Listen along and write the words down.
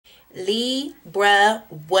Libra,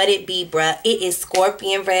 what it be, bruh? It is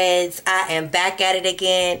ScorpionReddz. I am back at it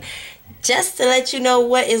again. Just to let you know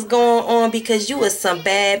what is going on, because you are some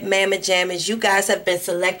bad mamma jammers. You guys have been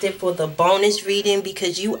selected for the bonus reading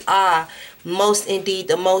because you are most indeed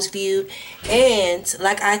the most viewed. And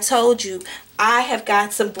like I told you, I have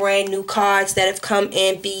got some brand new cards that have come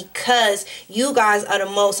in because you guys are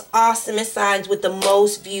the most awesome signs with the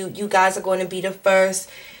most viewed. You guys are going to be the first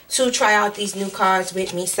to try out these new cards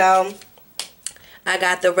with me. So I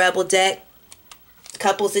got the Rebel deck,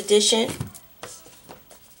 Couples Edition,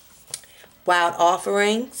 Wild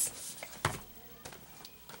Offerings,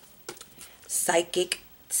 Psychic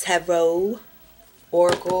Tarot,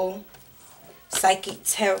 Oracle, Psychic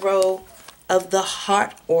Tarot of the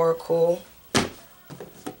Heart Oracle,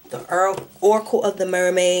 the Oracle of the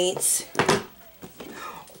Mermaids,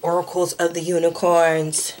 Oracles of the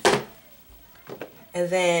Unicorns, and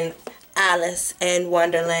then Alice in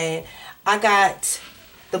Wonderland. I got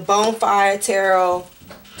the Bonfire Tarot,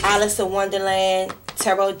 Alice in Wonderland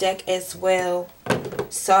Tarot deck as well.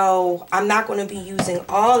 So I'm not going to be using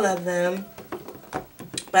all of them,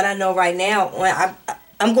 but I know right now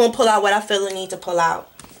I'm going to pull out what I feel I need to pull out.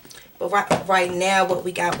 But right now, what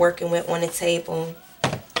we got working with on the table,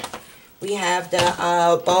 we have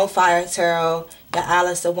the Bonfire Tarot, the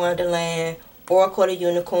Alice in Wonderland, Oracle of the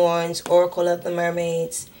Unicorns, Oracle of the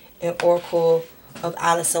Mermaids, and Oracle of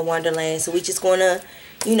Alice in Wonderland. So we just going to,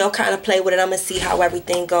 you know, kind of play with it. I'm going to see how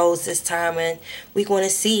everything goes this time, and we're going to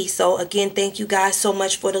see. So again, thank you guys so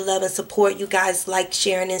much for the love and support. You guys like,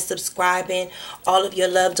 sharing, and subscribing. All of your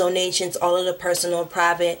love donations, all of the personal and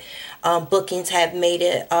private bookings have made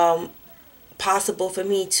it possible for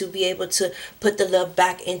me to be able to put the love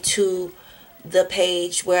back into the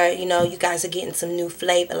page, where, you know, you guys are getting some new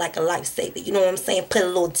flavor, like a lifesaver. You know what I'm saying? Put a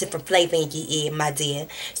little different flavor in your ear, my dear.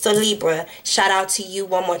 So Libra, shout out to you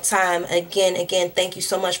one more time. Again, thank you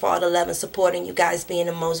so much for all the love and support, and you guys being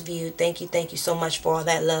the most viewed. Thank you so much for all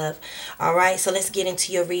that love. All right, so let's get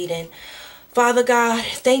into your reading. Father God,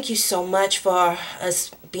 thank you so much for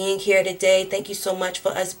us being here today. Thank you so much for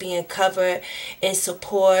us being covered in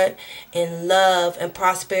support and love and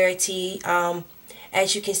prosperity.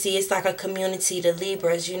 As you can see, it's like a community, the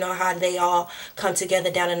Libras. You know how they all come together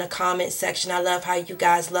down in the comment section. I love how you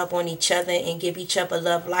guys love on each other and give each other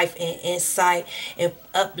love, life, and insight, and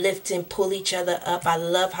uplift and pull each other up. I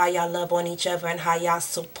love how y'all love on each other and how y'all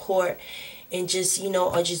support and just, you know,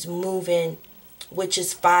 are just moving, which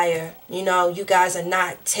is fire. You know, you guys are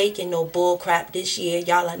not taking no bull crap this year.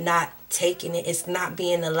 Y'all are not taking it. It's not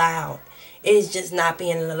being allowed. It's just not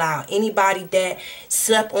being allowed. Anybody that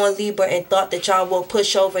slept on Libra and thought that y'all will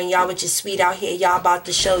push over and y'all were just sweet out here, y'all about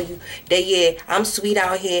to show you that, yeah, I'm sweet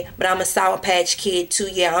out here, but I'm a Sour Patch Kid too.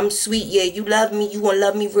 Yeah, I'm sweet. Yeah, you love me. You gonna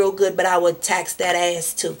love me real good, but I will tax that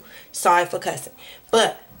ass too. Sorry for cussing.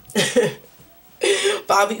 But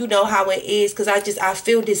Bobby, you know how it is, because I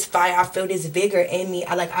feel this fire. I feel this vigor in me.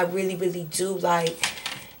 I really do. Like,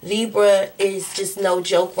 Libra is just no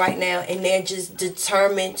joke right now, and they're just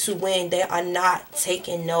determined to win. They are not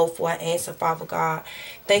taking no for an answer, Father God.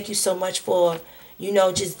 Thank you so much for, you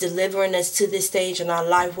know, just delivering us to this stage in our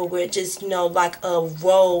life where we're just, you know, like a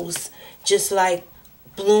rose, just like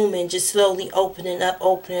blooming, just slowly opening up,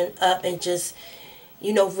 and just,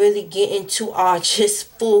 you know, really get into our just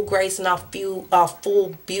full grace and our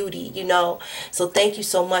full beauty, you know. So thank you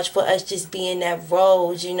so much for us just being that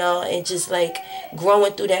rose, you know, and just like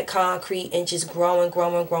growing through that concrete and just growing.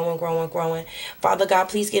 Father God,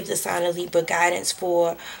 please give the sign of Libra guidance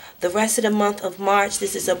for the rest of the month of March.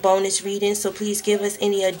 This is a bonus reading, so please give us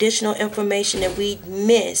any additional information that we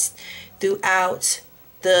missed throughout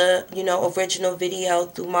the, you know, original video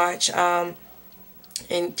through March.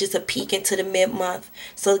 And just a peek into the mid-month.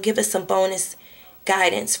 So give us some bonus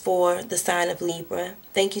guidance for the sign of Libra.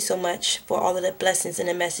 Thank you so much for all of the blessings and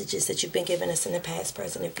the messages that you've been giving us in the past,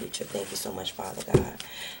 present, and future. Thank you so much, Father God.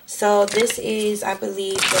 So this is, I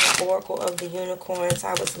believe, the Oracle of the Unicorns.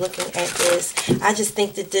 I was looking at this. I just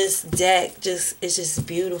think that this deck is just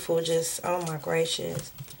beautiful. Just, oh my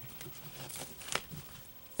gracious.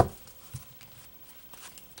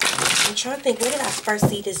 I'm trying to think, where did I first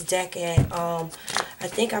see this deck at? I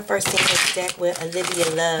think I first seen this deck with Olivia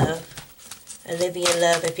Love.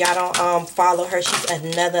 If y'all don't follow her, she's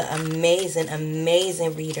another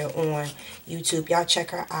amazing reader on YouTube. Y'all check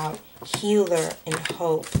her out. Healer and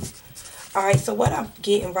Hope. Alright, so what I'm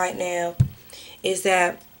getting right now is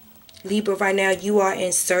that, Libra, right now you are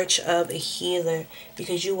in search of a healer,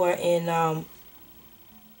 because you are in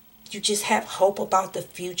you just have hope about the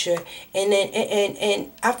future. And then and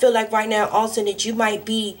I feel like right now also that you might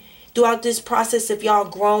be throughout this process of y'all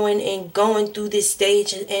growing and going through this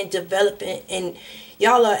stage and developing, and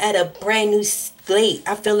y'all are at a brand new slate.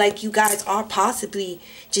 I feel like you guys are possibly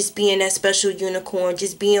just being that special unicorn,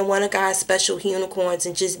 just being one of God's special unicorns,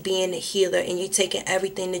 and just being a healer, and you're taking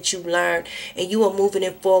everything that you learned and you are moving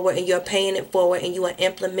it forward, and you're paying it forward, and you are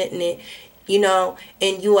implementing it, you know,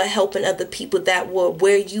 and you are helping other people that were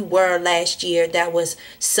where you were last year, that was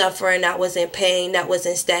suffering, that was in pain, that was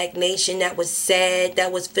in stagnation, that was sad,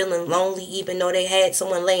 that was feeling lonely even though they had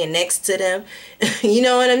someone laying next to them. You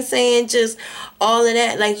know what I'm saying? Just all of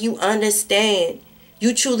that. Like, you understand.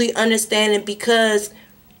 You truly understand it, because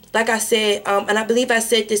like I said, and I believe I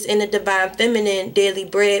said this in the Divine Feminine Daily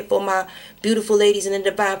Bread for my beautiful ladies in the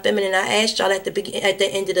Divine Feminine. I asked y'all at the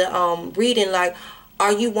end of the reading, like,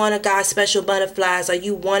 are you one of God's special butterflies? Are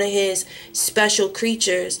you one of his special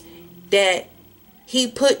creatures that he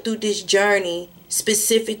put through this journey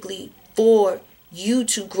specifically for you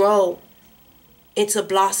to grow and to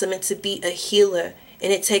blossom and to be a healer,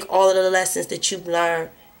 and to take all of the lessons that you've learned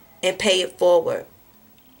and pay it forward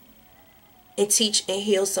and teach and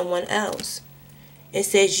heal someone else? It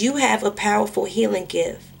says you have a powerful healing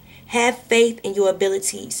gift. Have faith in your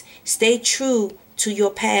abilities. Stay true to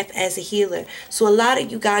your path as a healer. So a lot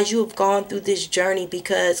of you guys, you have gone through this journey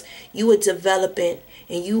because you are developing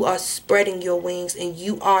and you are spreading your wings, and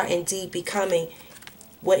you are indeed becoming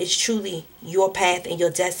what is truly your path and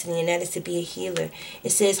your destiny, and that is to be a healer.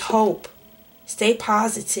 It says hope. Stay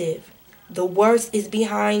positive. The worst is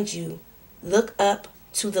behind you. Look up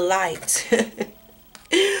to the light.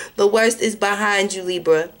 The worst is behind you,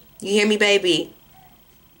 Libra. You hear me, baby?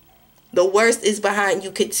 The worst is behind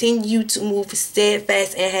you. Continue to move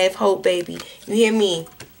steadfast and have hope, baby. You hear me?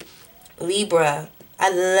 Libra. I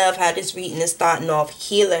love how this reading is starting off.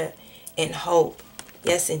 Healer and hope.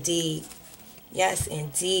 Yes, indeed. Yes,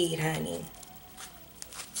 indeed, honey.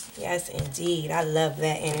 Yes, indeed. I love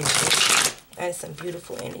that energy. That is some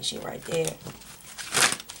beautiful energy right there.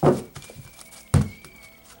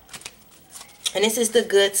 And this is the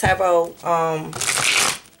Good Tarot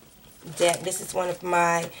deck. This is one of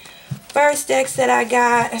my first decks that I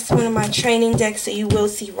got. That's one of my training decks, so you will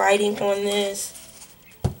see writing on this.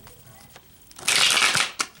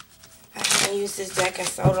 I haven't used this deck in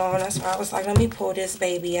so long. That's why I was like, let me pull this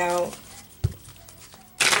baby out.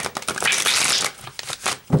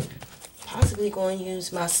 Possibly going to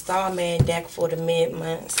use my Starman deck for the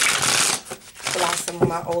mid-months. Pull out some of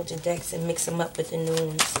my older decks and mix them up with the new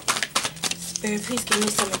ones. Spirit, please give me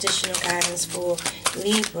some additional guidance for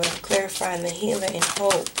Libra, clarifying the healer and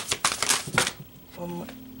hope from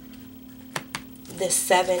the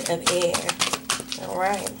 7 of air. All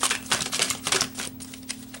right.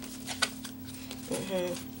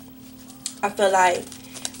 I feel like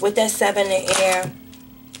with that 7 of air,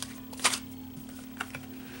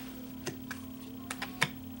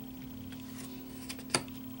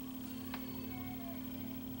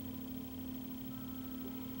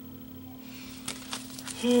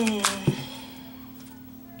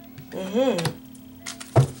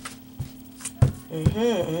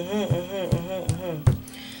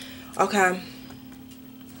 Okay.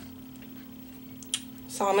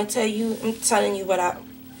 So I'm telling you what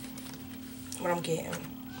I'm getting.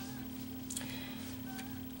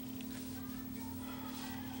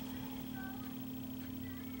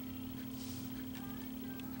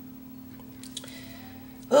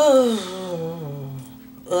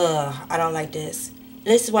 I don't like this.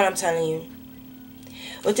 This is what I'm telling you.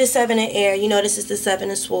 With this 7 in air, you know, this is the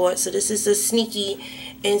 7 of swords. So this is a sneaky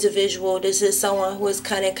individual. This is someone who is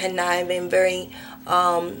kind of conniving, very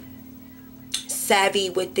savvy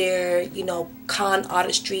with their, you know, con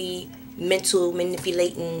artistry, mental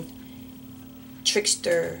manipulating,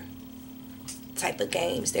 trickster type of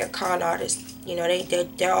games. They're con artists. You know,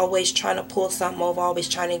 they're always trying to pull something over, always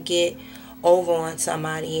trying to get over on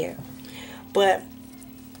somebody here. But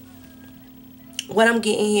what I'm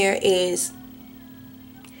getting here is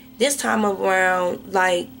this time around,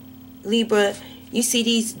 like, Libra, you see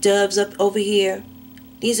these doves up over here?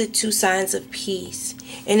 These are 2 signs of peace.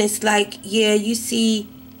 And it's like, yeah, you see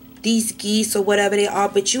these geese or whatever they are,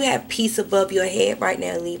 but you have peace above your head right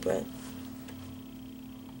now, Libra.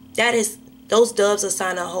 Those doves are a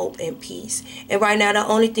sign of hope and peace. And right now, the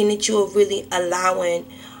only thing that you are really allowing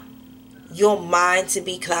your mind to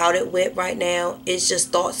be clouded with right now is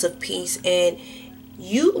just thoughts of peace. And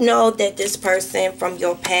you know that this person from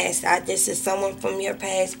your past, this is someone from your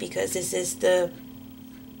past, because this is the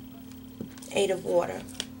 8 of water.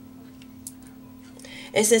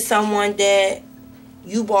 This is someone that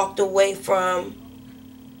you walked away from,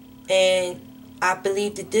 and I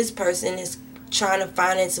believe that this person is trying to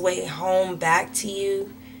find its way home back to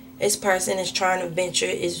you. This person is trying to venture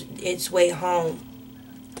its way home.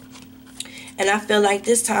 And I feel like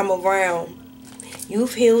this time around,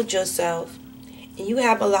 you've healed yourself. And you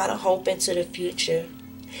have a lot of hope into the future.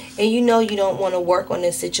 And you know you don't want to work on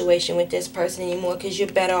this situation with this person anymore, because you're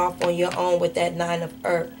better off on your own with that 9 of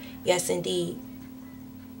Earth. Yes, indeed.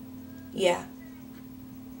 Yeah.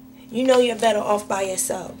 You know you're better off by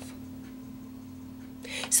yourself.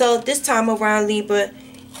 So this time around, Libra,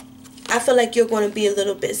 I feel like you're going to be a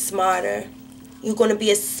little bit smarter. You're going to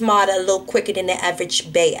be a little quicker than the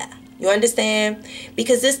average bear. You understand?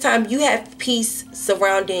 Because this time you have peace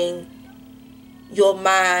surrounding your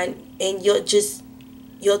mind and your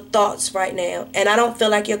thoughts right now. And I don't feel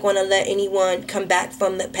like you're going to let anyone come back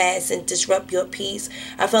from the past and disrupt your peace.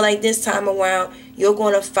 I feel like this time around you're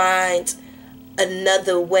going to find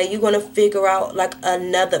another way. You're going to figure out like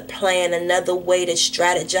another plan, another way to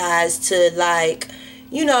strategize to, like,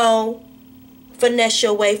 you know, finesse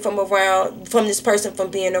your way from this person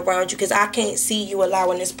from being around you. Because I can't see you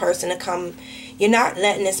allowing this person to come. You're not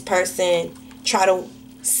letting this person try to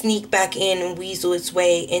sneak back in and weasel its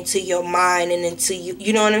way into your mind and into you.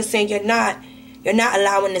 You know what I'm saying? You're not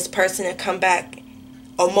allowing this person to come back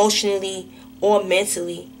emotionally or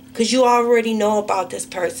mentally, because you already know about this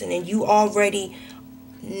person and you already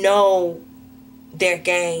know their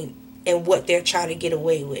game and what they're trying to get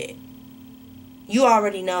away with. You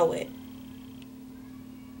already know it.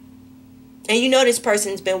 And you know this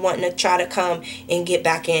person's been wanting to try to come and get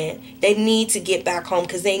back in. They need to get back home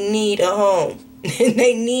because they need a home.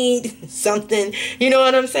 They need something. You know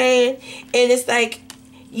what I'm saying? And it's like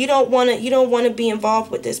you don't want to be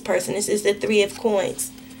involved with this person. This is the 3 of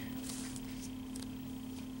Coins.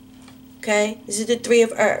 Okay? This is the 3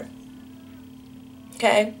 of Earth.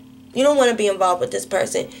 Okay? You don't want to be involved with this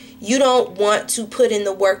person. You don't want to put in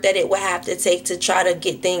the work that it would have to take to try to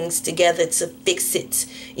get things together to fix it.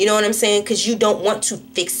 You know what I'm saying? Because you don't want to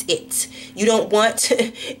fix it. You don't want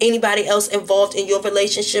anybody else involved in your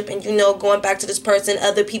relationship. And, you know, going back to this person,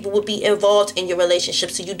 other people would be involved in your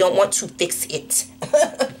relationship. So you don't want to fix it.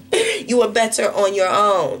 You are better on your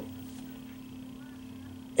own.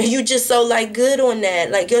 You just so, like, good on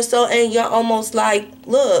that. Like, you're almost like,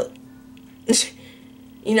 look.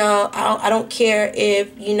 You know, I don't care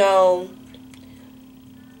if, you know,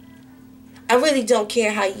 I really don't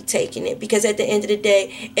care how you're taking it, because at the end of the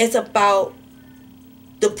day, it's about,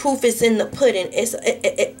 the proof is in the pudding.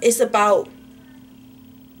 It's about,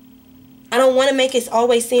 I don't want to make it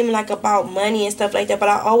always seem like about money and stuff like that, but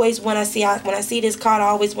I always want to when I see this card, I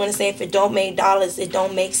always want to say, if it don't make dollars, it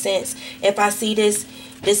don't make sense. If I see this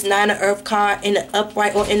 9 of Earth card in the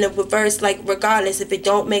upright or in the reverse, like, regardless, if it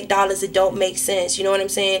don't make dollars, it don't make sense. You know what I'm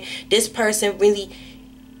saying? This person really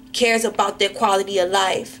cares about their quality of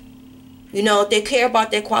life. You know, they care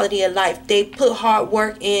about their quality of life. They put hard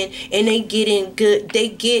work in and they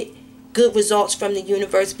get good results from the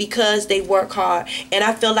universe because they work hard. And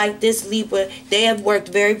I feel like this Libra, they have worked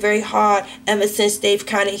very, very hard ever since they've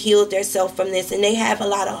kind of healed themselves from this. And they have a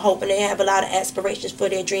lot of hope and they have a lot of aspirations for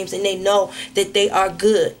their dreams. And they know that they are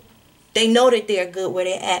good. They know that they're good where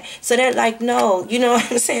they're at. So they're like, no, you know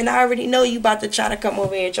what I'm saying? I already know you about to try to come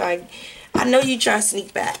over here and try. I know you try to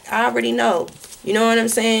sneak back. I already know. You know what I'm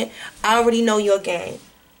saying? I already know your game.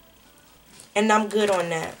 And I'm good on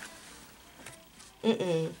that.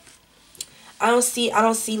 I don't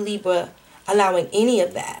see Libra allowing any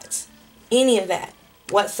of that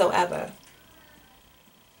whatsoever.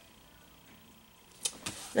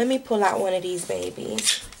 Let me pull out one of these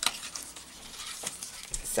babies.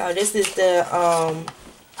 So this is the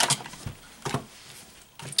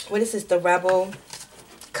what is this? The Rebel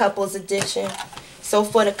Couples Edition. So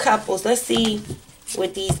for the couples, let's see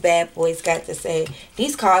what these bad boys got to say.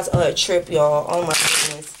 These cards are a trip, y'all. Oh my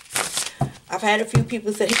goodness. I've had a few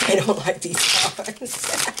people say they don't like these cards.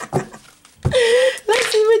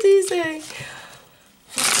 Let's see what these say.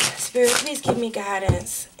 Spirit, please give me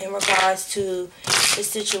guidance in regards to the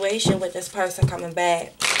situation with this person coming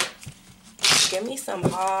back. Give me some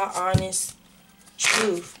hard, honest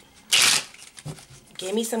truth.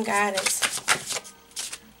 Give me some guidance.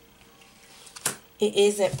 It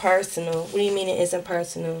isn't personal. What do you mean it isn't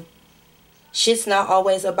personal? Shit's not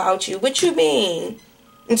always about you. What you mean?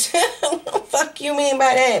 What the fuck you mean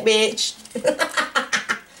by that, bitch?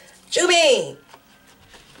 What you mean?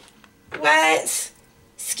 What?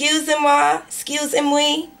 Excuse him, excuse him,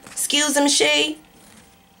 excuse him, she.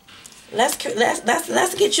 Let's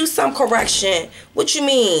get you some correction. What you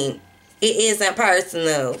mean? It isn't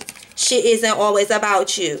personal. shit isn't always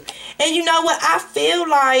about you. And you know what? I feel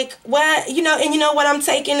like, and you know what I'm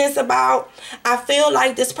taking this about? I feel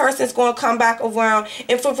like this person's going to come back around.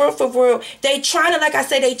 And for real, they trying to, like I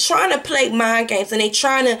said, they trying to play mind games. And they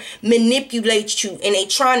trying to manipulate you. And they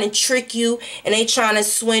trying to trick you. And they trying to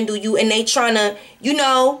swindle you. And they trying to,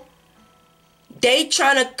 they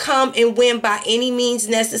trying to come and win by any means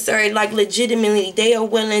necessary. Like, legitimately, they are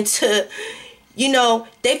willing to,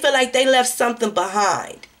 they feel like they left something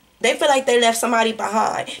behind. They feel like they left somebody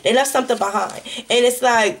behind. They left something behind. And it's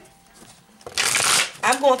like,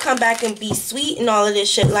 I'm going to come back and be sweet and all of this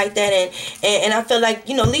shit like that. And I feel like,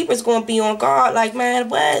 Libra's going to be on guard. Like, man,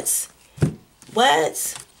 what?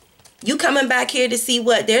 You coming back here to see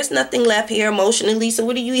what? There's nothing left here emotionally. So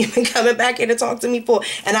what are you even coming back here to talk to me for?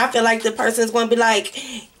 And I feel like the person's going to be like,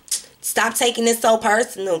 stop taking this so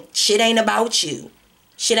personal. Shit ain't about you.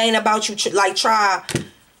 Shit ain't about you. Like, try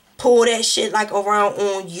pull that shit like around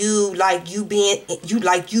on you, like you being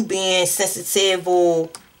sensitive, or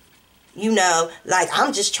like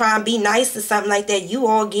I'm just trying to be nice or something like that. You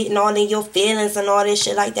all getting all in your feelings and all this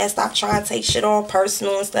shit like that. Stop trying to take shit all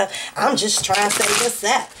personal and stuff. I'm just trying to say what's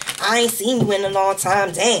up. I ain't seen you in a long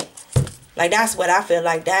time. Damn. Like, that's what I feel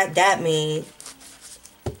like that mean.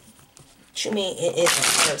 What you mean it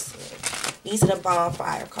isn't personal? These are the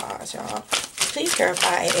bonfire cards, y'all. Please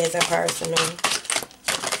clarify it isn't personal.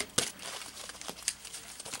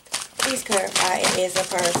 Please clarify it isn't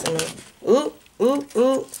personal. Ooh, ooh,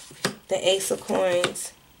 ooh. The Ace of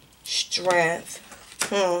Coins. Strength.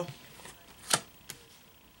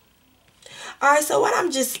 Alright, so what I'm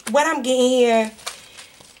getting here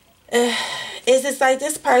is it's like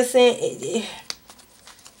this person.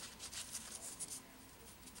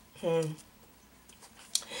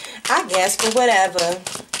 I guess for whatever.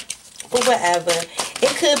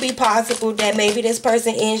 It could be possible that maybe this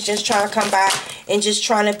person is just trying to come back and just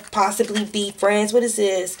trying to possibly be friends. What is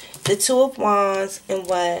this? The Two of Wands and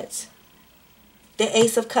what? The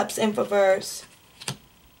Ace of Cups in reverse.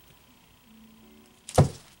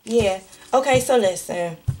 Yeah. Okay, so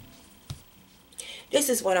listen. This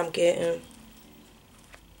is what I'm getting.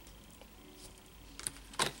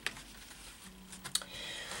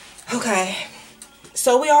 Okay.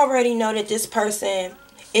 So we already know that this person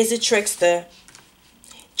is a trickster,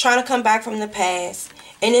 trying to come back from the past.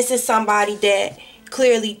 And this is somebody that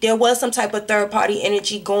clearly there was some type of third party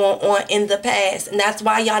energy going on in the past. And that's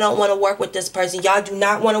why y'all don't want to work with this person. Y'all do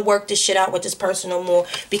not want to work this shit out with this person no more,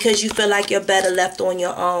 because you feel like you're better left on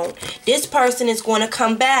your own. This person is going to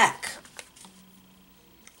come back.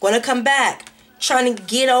 Trying to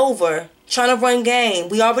get over. Trying to run game.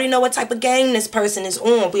 We already know what type of game this person is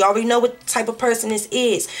on. We already know what type of person this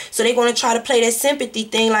is. So they're going to try to play that sympathy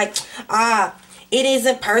thing like, it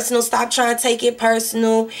isn't personal. Stop trying to take it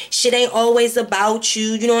personal. Shit ain't always about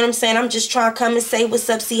you. You know what I'm saying? I'm just trying to come and say what's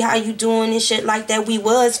up, see how you doing and shit like that. We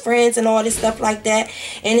was friends and all this stuff like that.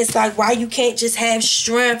 And it's like, why you can't just have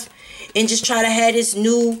strength and just try to have this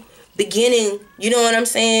new beginning? You know what I'm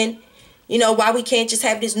saying? Why we can't just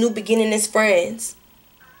have this new beginning as friends?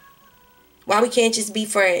 Why we can't just be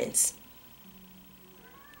friends?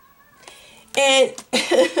 And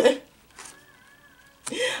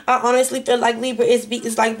I honestly feel like Libra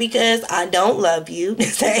is like, because I don't love you.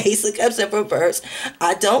 It's the Ace of Cups in reverse.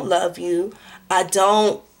 I don't love you. I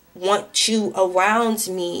don't want you around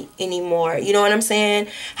me anymore. You know what I'm saying?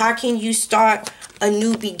 How can you start a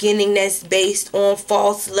new beginning that's based on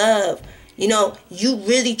false love? You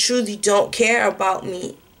really truly don't care about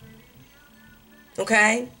me.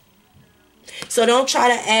 Okay? So don't try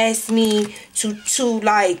to ask me to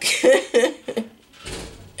like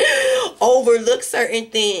overlook certain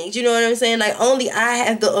things. You know what I'm saying? Like, only I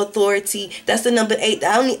have the authority. That's the number 8.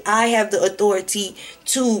 Only I have the authority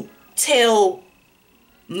to tell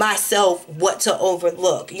myself what to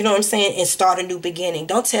overlook. You know what I'm saying? And start a new beginning.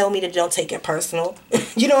 Don't tell me that don't take it personal.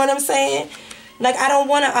 You know what I'm saying? Like, I don't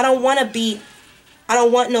want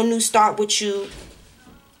no new start with you.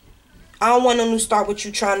 I don't want no new start with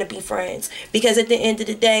you trying to be friends. Because at the end of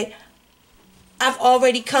the day, I've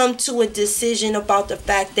already come to a decision about the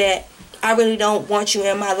fact that I really don't want you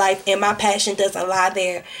in my life. And my passion doesn't lie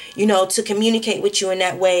there, to communicate with you in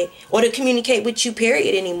that way. Or to communicate with you,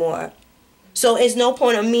 period, anymore. So it's no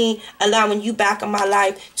point of me allowing you back in my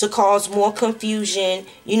life to cause more confusion,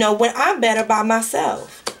 when I'm better by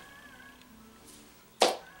myself.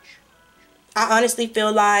 I honestly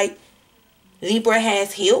feel like Libra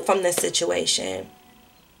has healed from this situation.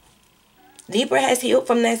 Libra has healed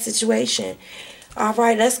from that situation. All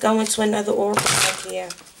right, let's go into another oracle right here.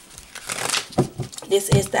 This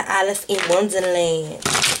is the Alice in Wonderland.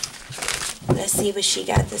 Let's see what she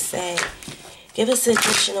got to say. Give us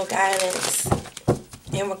additional guidance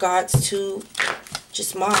in regards to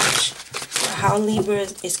just March. How Libra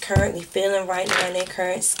is currently feeling right now in their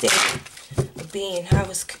current state of being. How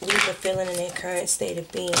is Libra feeling in their current state of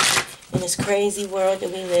being? In this crazy world that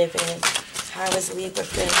we live in. How is Libra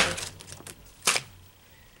feeling?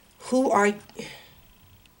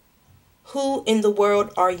 Who in the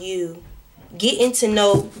world are you? Getting to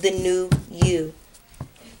know the new you.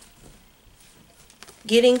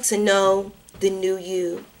 Getting to know the new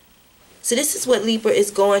you. So this is what Libra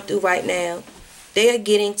is going through right now. They are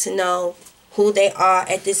getting to know who they are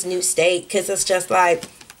at this new state. Because it's just like,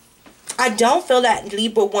 I don't feel that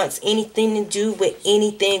Libra wants anything to do with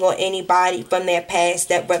anything or anybody from their past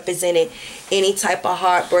that represented any type of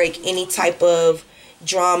heartbreak, any type of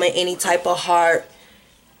drama, any type of heart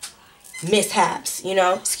mishaps, you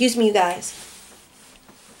know. Excuse me, you guys.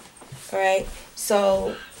 Alright,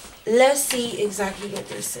 so let's see exactly what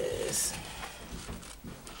this is.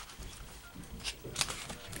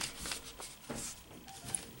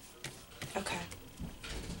 Okay.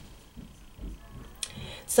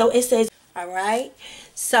 So it says, alright,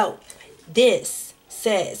 so this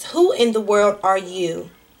says, who in the world are you?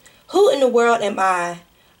 Who in the world am I?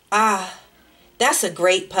 Ah, that's a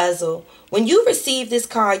great puzzle. When you receive this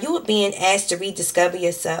card, you are being asked to rediscover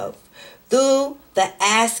yourself through the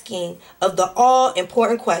asking of the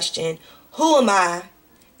all-important question, who am I?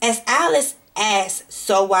 As Alice asks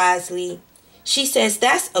so wisely, she says,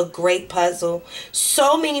 that's a great puzzle.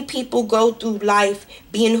 So many people go through life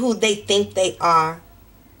being who they think they are,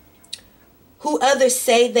 who others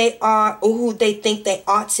say they are, or who they think they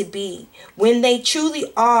ought to be, when they truly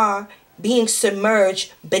are being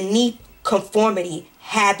submerged beneath conformity,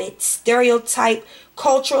 habit, stereotype,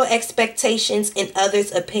 cultural expectations, and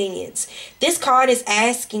others' opinions. This card is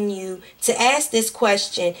asking you to ask this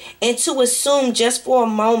question and to assume just for a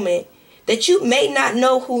moment that you may not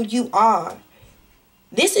know who you are.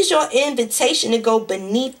 This is your invitation to go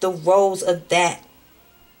beneath the roles of that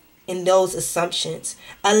and those assumptions.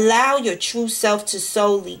 Allow your true self to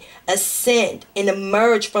solely ascend and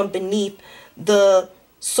emerge from beneath the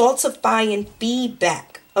saltifying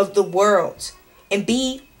feedback of the world and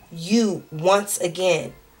be you once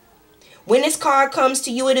again. When this card comes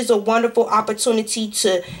to you, it is a wonderful opportunity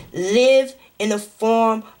to live in the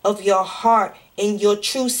form of your heart and your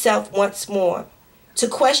true self once more. To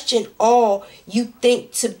question all you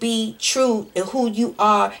think to be true and who you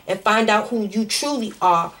are and find out who you truly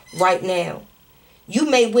are right now. You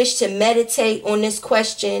may wish to meditate on this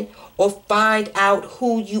question or find out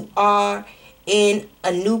who you are in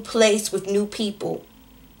a new place with new people.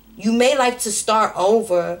 You may like to start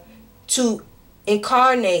over, to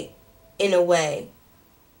incarnate in a way.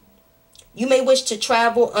 You may wish to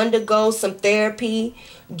travel, undergo some therapy,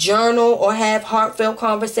 journal, or have heartfelt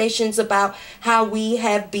conversations about how we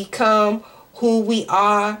have become who we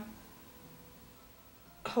are.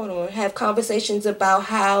 Hold on. Have conversations about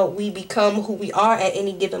how we become who we are at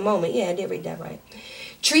any given moment. Yeah, I did read that right.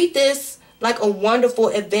 Treat this like a wonderful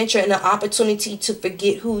adventure and an opportunity to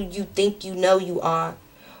forget who you think you know you are.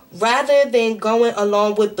 Rather than going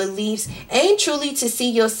along with beliefs, aim truly to see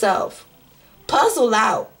yourself. Puzzle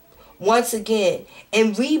out once again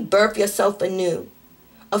and rebirth yourself anew.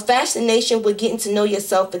 A fascination with getting to know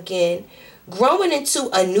yourself again. Growing into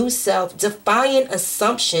a new self, defying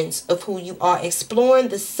assumptions of who you are, exploring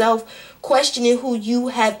the self, questioning who you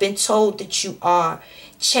have been told that you are,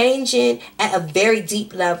 changing at a very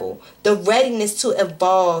deep level, the readiness to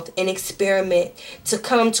evolve and experiment, to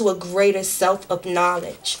come to a greater self of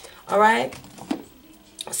knowledge. All right?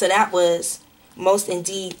 So that was most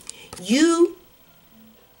indeed you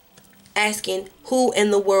asking, who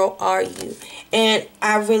in the world are you? And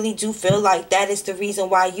I really do feel like that is the reason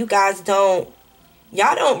why you guys don't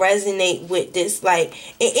resonate with this. Like,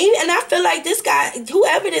 and I feel like this guy,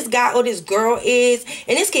 whoever this guy or this girl is,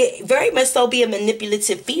 and this could very much so be a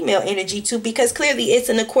manipulative female energy too, because clearly it's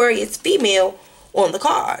an Aquarius female on the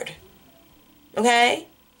card. Okay?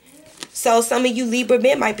 So some of you Libra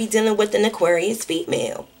men might be dealing with an Aquarius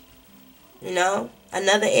female. You know?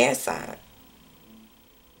 Another air sign.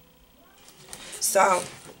 So,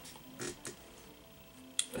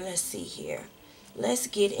 let's see here. Let's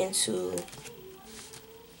get into...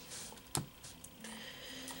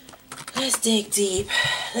 Let's dig deep.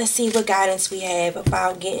 Let's see what guidance we have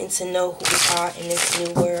about getting to know who we are in this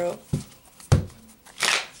new world.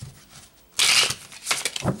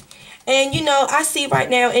 And, you know, I see right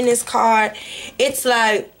now in this card, it's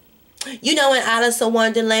like, you know, in Alice in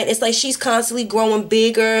Wonderland, it's like she's constantly growing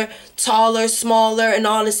bigger, taller, smaller, and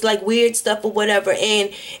all this like weird stuff or whatever. And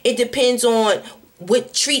it depends on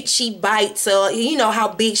what treat she bites, or you know how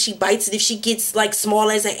big she bites it, if she gets like small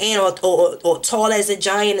as an ant or tall as a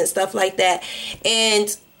giant and stuff like that.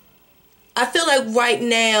 And I feel like right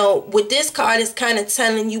now with this card, it's kind of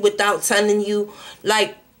telling you without telling you,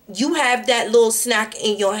 like, you have that little snack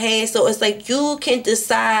in your hand. So it's like you can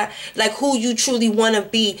decide like who you truly want to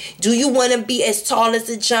be. Do you want to be as tall as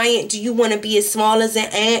a giant? Do you want to be as small as an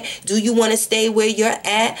ant? Do you want to stay where you're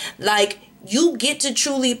at? Like, you get to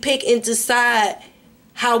truly pick and decide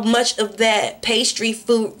how much of that pastry,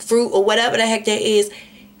 fruit or whatever the heck that is,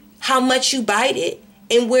 how much you bite it.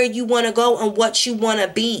 And where you want to go and what you want to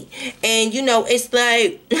be. And, you know, it's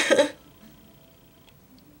like,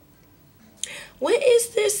 what is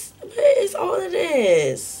this? What is all of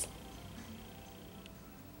this?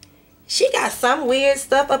 She got some weird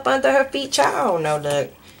stuff up under her feet. Child, I don't know,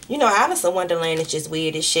 look. You know, Alice in Wonderland is just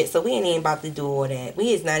weird as shit. So we ain't even about to do all that.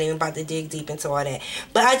 We is not even about to dig deep into all that.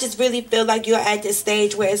 But I just really feel like you're at this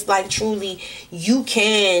stage where it's like truly you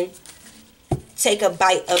can take a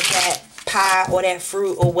bite of that pie or that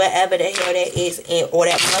fruit or whatever the hell that is, and or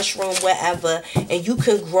that mushroom, whatever, and you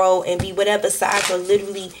can grow and be whatever size, or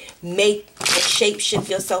literally make and shape shift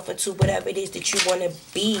yourself into whatever it is that you want to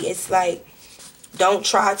be. It's like, don't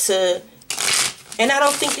try to, and I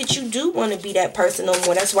don't think that you do want to be that person no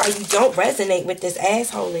more. That's why you don't resonate with this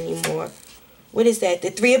asshole anymore. What is that?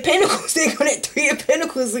 The Three of Pentacles. They're going at Three of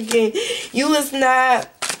Pentacles again. You is not,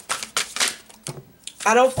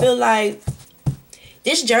 I don't feel like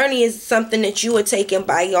this journey is something that you are taking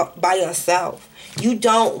by yourself. You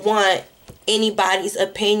don't want anybody's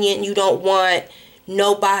opinion. You don't want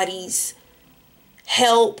nobody's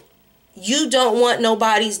help. You don't want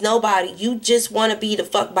nobody's nobody. You just want to be the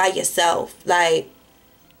fuck by yourself. Like,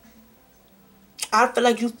 I feel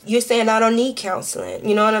like you're saying I don't need counseling.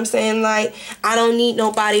 You know what I'm saying? Like, I don't need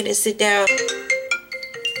nobody to sit down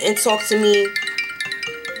and talk to me.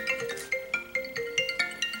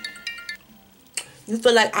 You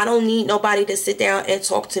feel like I don't need nobody to sit down and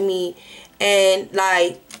talk to me and,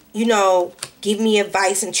 like, you know, give me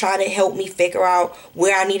advice and try to help me figure out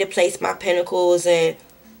where I need to place my pentacles and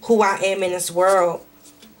who I am in this world.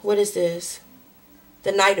 What is this?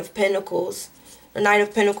 The Knight of Pentacles. The Knight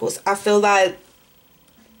of Pentacles. I feel like,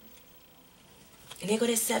 and there go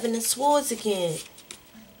that Seven of Swords again.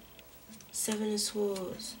 Seven of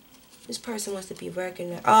Swords. This person wants to be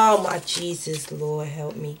recognized. Oh my Jesus, Lord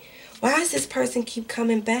help me. Why does this person keep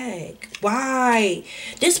coming back? Why?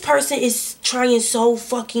 This person is trying so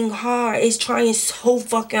fucking hard. It's trying so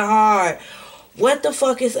fucking hard. What the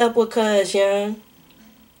fuck is up with cuz, young?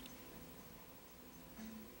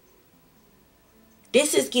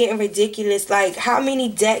 This is getting ridiculous. Like, how many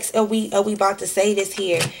decks are we about to say this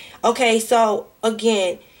here? Okay, so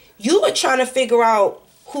again, you are trying to figure out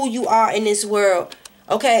who you are in this world.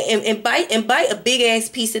 Okay, and bite a big ass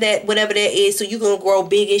piece of that, whatever that is, so you're gonna grow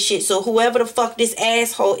big as shit. So whoever the fuck this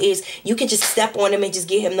asshole is, you can just step on him and just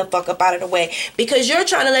get him the fuck up out of the way. Because you're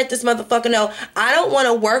trying to let this motherfucker know, I don't want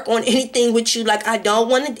to work on anything with you. Like, I don't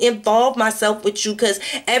want to involve myself with you, because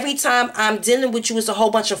every time I'm dealing with you, it's a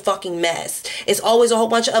whole bunch of fucking mess. It's always a whole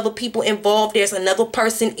bunch of other people involved. There's another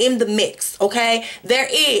person in the mix, okay? There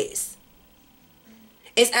is.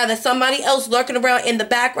 It's either somebody else lurking around in the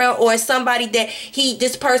background, or it's somebody that he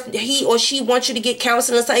or she wants you to get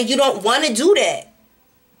counseling or something. You don't want to do that.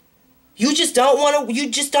 You just don't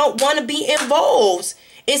want to be involved.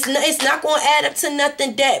 It's not going to add up to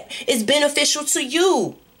nothing that is beneficial to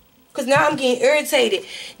you. Because now I'm getting irritated.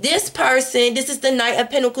 This person, this is the Knight of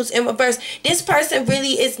Pentacles in reverse. This person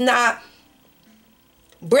really is not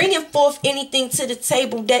bringing forth anything to the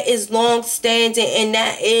table that is long standing and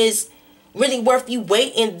that is really worth you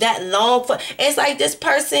waiting that long for. It's like this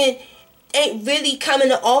person ain't really coming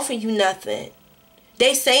to offer you nothing.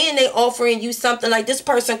 They saying they offering you something, like this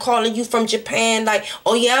person calling you from Japan, like,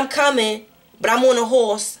 oh yeah, I'm coming, but I'm on a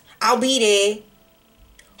horse. I'll be there.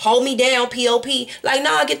 Hold me down, P.O.P. Like,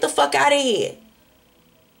 nah, get the fuck out of here.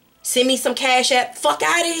 Send me some cash app. Fuck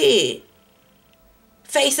out of here.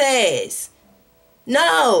 Face ass.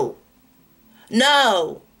 No.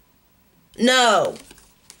 No. No.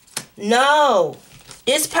 No.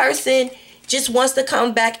 This person just wants to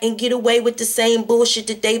come back and get away with the same bullshit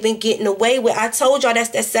that they've been getting away with. I told y'all that's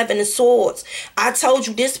that Seven of Swords. I told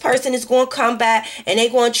you this person is going to come back and they're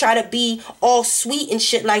going to try to be all sweet and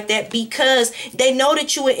shit like that, because they know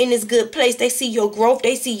that you are in this good place. They see your growth.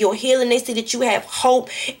 They see your healing. They see that you have hope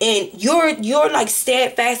and you're like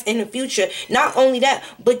steadfast in the future. Not only that,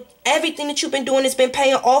 but everything that you've been doing has been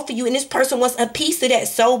paying off for you, and this person wants a piece of that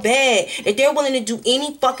so bad that they're willing to do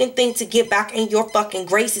any fucking thing to get back in your fucking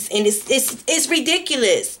graces, and it's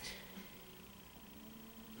ridiculous.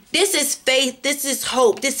 This is faith. This is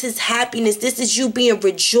hope. This is happiness. This is you being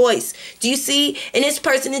rejoiced. Do you see? And this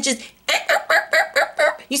person is just...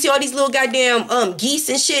 You see all these little goddamn geese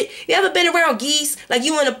and shit? You ever been around geese? Like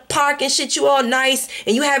you in a park and shit, you all nice,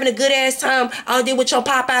 and you having a good ass time out there with your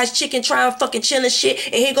Popeyes chicken trying fucking chilling shit,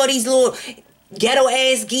 and here go these little ghetto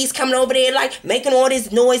ass geese coming over there like making all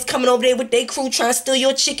this noise, coming over there with their crew trying to steal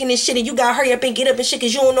your chicken and shit, and you gotta hurry up and get up and shit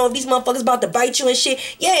because you don't know if these motherfuckers about to bite you and shit.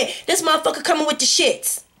 Yeah, this motherfucker coming with the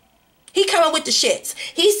shits. He coming with the shits.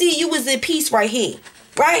 He see you was at peace right here,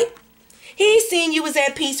 right? He seen you was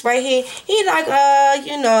at peace right here. He like,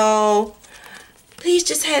 you know, please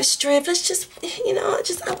just have strength. Let's just, you know,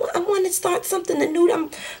 I want to start something new. I'm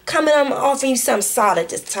offering you something solid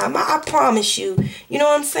this time. I promise you. You know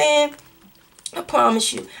what I'm saying? I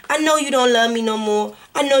promise you. I know you don't love me no more.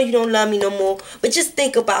 I know you don't love me no more. But just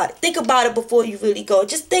think about it. Think about it before you really go.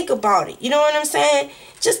 Just think about it. You know what I'm saying?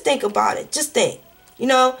 Just think about it. Just think. You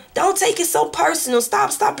know, don't take it so personal.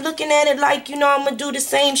 Stop looking at it like, you know, I'm going to do the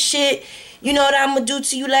same shit, you know, that I'm going to do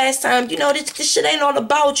to you last time. You know, this shit ain't all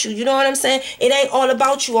about you. You know what I'm saying? It ain't all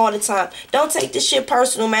about you all the time. Don't take this shit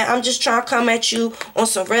personal, man. I'm just trying to come at you on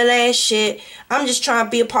some real ass shit. I'm just trying to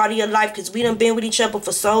be a part of your life because we done been with each other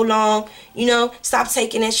for so long. You know, stop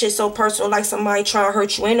taking that shit so personal like somebody trying to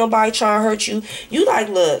hurt you. Ain't nobody trying to hurt you. You like,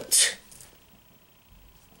 look,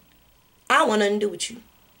 I don't want nothing to do with you.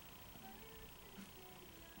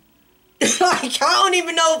 Like, I don't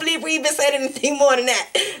even know if Libra even said anything more than that.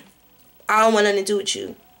 I don't want nothing to do with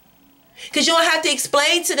you. Because you don't have to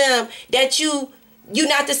explain to them that you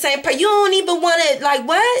not the same person. You don't even want to, like,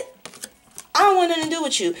 what? I don't want nothing to do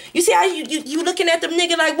with you. You see how you looking at them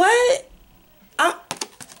nigga like, what? I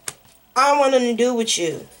don't want nothing to do with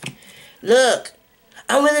you. Look,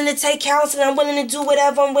 I'm willing to take counseling. I'm willing to do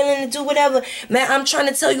whatever. I'm willing to do whatever. Man, I'm trying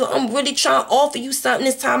to tell you, I'm really trying to offer you something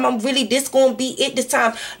this time. This gonna be it this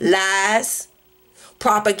time. Lies,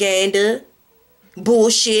 propaganda,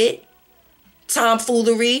 bullshit,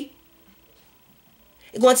 tomfoolery.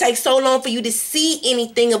 It's going to take so long for you to see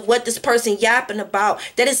anything of what this person yapping about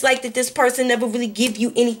that it's like that this person never really give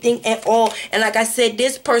you anything at all. And like I said,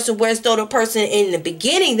 this person, whereas though the person in the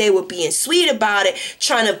beginning, they were being sweet about it,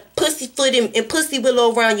 trying to pussyfoot and pussy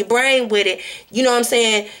willow around your brain with it. You know what I'm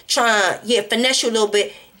saying? Trying, yeah, finesse you a little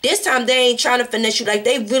bit. This time they ain't trying to finesse you. Like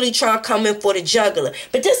they really trying to come in for the jugular.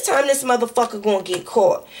 But this time this motherfucker gonna get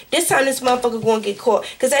caught. This time this motherfucker gonna get caught.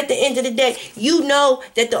 Because at the end of the day, you know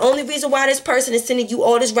that the only reason why this person is sending you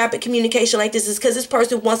all this rapid communication like this is because this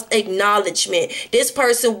person wants acknowledgement. This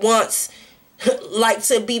person wants like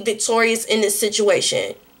to be victorious in this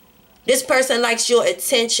situation. This person likes your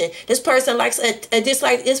attention. This person likes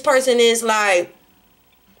this person is like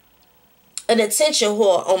an attention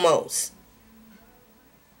whore almost.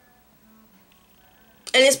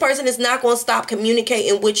 And this person is not going to stop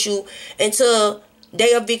communicating with you until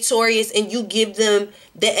they are victorious and you give them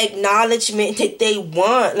the acknowledgement that they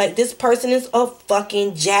want. Like, this person is a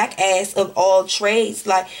fucking jackass of all trades.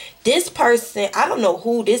 Like, this person, I don't know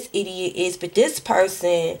who this idiot is, but this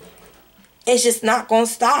person is just not going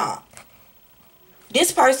to stop.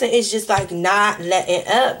 This person is just, like, not letting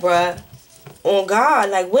up, bruh. On God.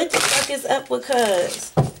 Like, what the fuck is up with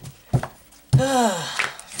cuz?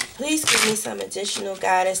 Please give me some additional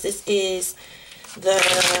guidance. This is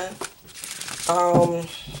the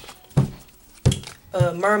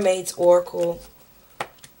Mermaid's Oracle.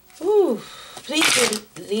 Ooh, please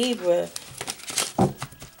give Libra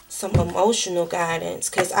some emotional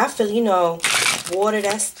guidance. Because I feel, you know, water,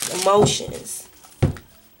 that's emotions.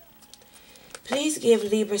 Please give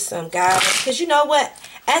Libra some guidance. Because you know what?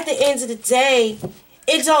 At the end of the day,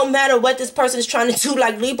 it don't matter what this person is trying to do.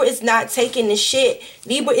 Like, Libra is not taking the shit.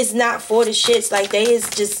 Libra is not for the shits. Like,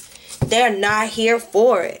 they're not here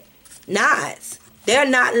for it. Not. They're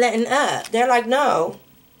not letting up. They're like, no.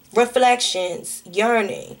 Reflections.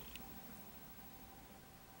 Yearning.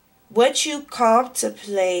 What you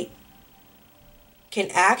contemplate can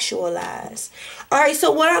actualize. Alright,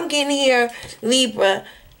 so what I'm getting here, Libra,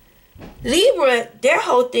 their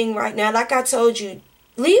whole thing right now, like I told you,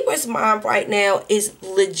 Libra's mind right now is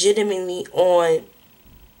legitimately on.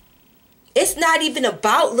 It's not even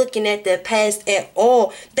about looking at their past at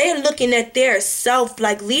all. They're looking at their self.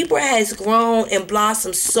 Like, Libra has grown and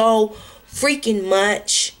blossomed so freaking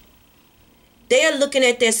much. They are looking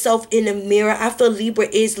at their self in the mirror. I feel Libra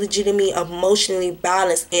is legitimately emotionally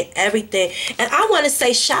balanced in everything. And I want to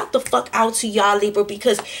say shout the fuck out to y'all, Libra,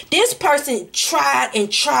 because this person tried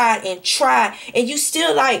and tried and tried. And you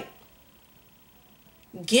still like,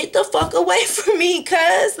 get the fuck away from me,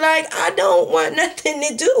 cuz. Like, I don't want nothing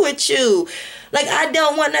to do with you. Like, I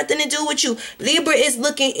don't want nothing to do with you. Libra is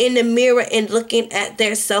looking in the mirror and looking at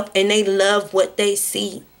their self, and they love what they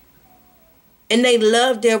see. And they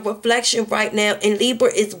love their reflection right now. And Libra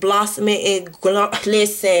is blossoming and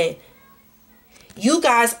listen. You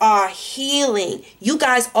guys are healing. You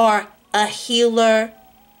guys are a healer.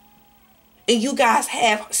 And you guys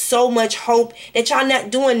have so much hope that y'all not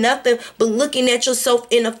doing nothing but looking at yourself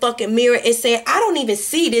in a fucking mirror and saying, I don't even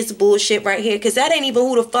see this bullshit right here, because that ain't even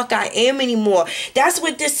who the fuck I am anymore. That's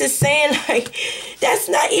what this is saying. Like, that's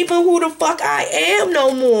not even who the fuck I am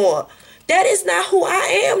no more. That is not who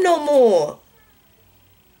I am no more.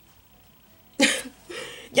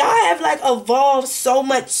 Y'all have like evolved so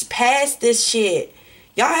much past this shit.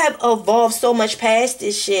 Y'all have evolved so much past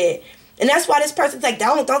this shit. And that's why this person's like,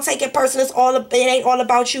 don't take it personal. It ain't all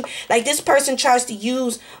about you. Like, this person tries to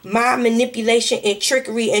use my manipulation and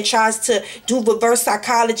trickery and tries to do reverse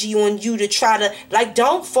psychology on you to try to, like,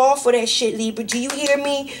 don't fall for that shit, Libra. Do you hear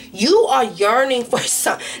me? You are yearning for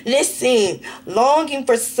listen, longing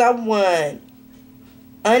for someone.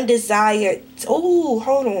 Undesired. Oh,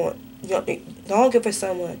 hold on. Longing for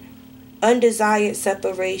someone. Undesired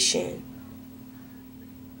separation.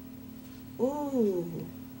 Ooh.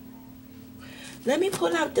 Let me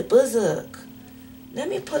pull out the book. Let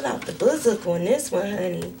me pull out the book on this one,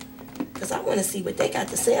 honey. Because I want to see what they got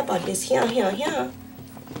to say about this. Hold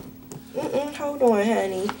on,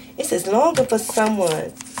 honey. It says longing for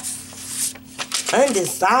someone.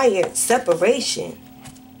 Undesired separation.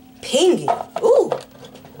 Pinging. Ooh.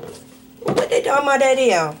 What they talking about that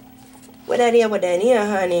here? What that is,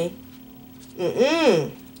 honey?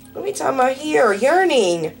 What we talking about here?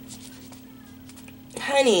 Yearning.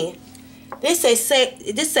 Honey. This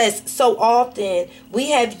says so often we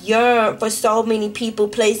have yearned for so many people,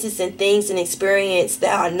 places, and things and experience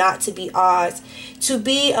that are not to be ours. To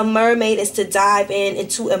be a mermaid is to dive in and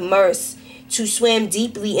to immerse, to swim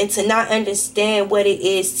deeply, and to not understand what it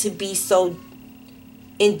is to be so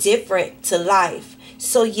indifferent to life.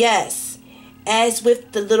 So yes, as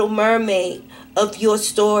with the Little Mermaid of your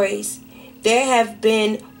stories, there have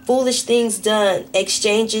been foolish things done,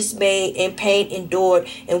 exchanges made, and pain endured,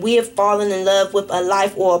 and we have fallen in love with a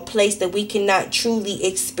life or a place that we cannot truly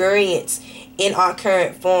experience in our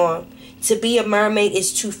current form. To be a mermaid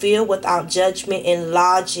is to feel without judgment and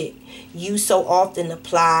logic you so often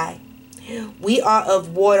apply. We are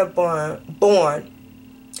of water born,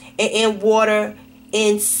 and in water,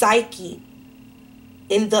 in psyche,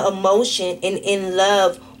 in the emotion, and in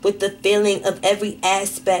love with the feeling of every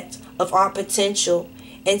aspect of our potential.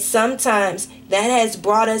 And sometimes that has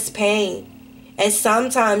brought us pain. And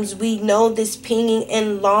sometimes we know this pinging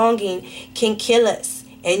and longing can kill us.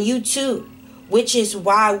 And you too. Which is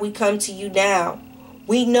why we come to you now.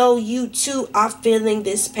 We know you too are feeling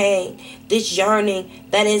this pain. This yearning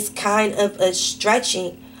that is kind of a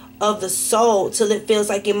stretching of the soul till it feels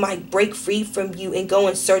like it might break free from you and go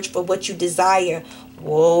and search for what you desire.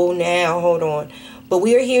 Whoa, now, hold on. But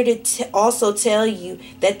we are here to also tell you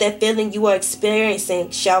that that feeling you are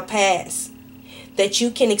experiencing shall pass. That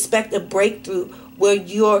you can expect a breakthrough where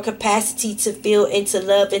your capacity to feel and to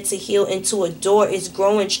love and to heal and to adore is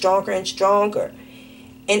growing stronger and stronger.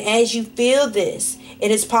 And as you feel this, it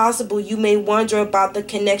is possible you may wonder about the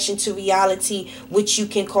connection to reality, which you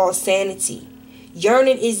can call sanity.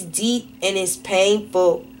 Yearning is deep and is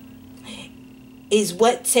painful. Is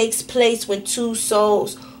what takes place when two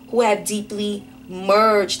souls who have deeply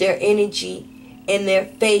merge their energy and their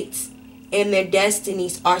fates and their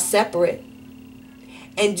destinies are separate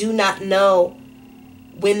and do not know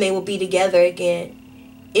when they will be together again.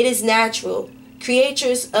 It is natural.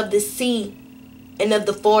 Creatures of the sea and of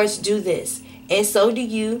the forest do this, and so do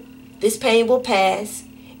you. This pain will pass,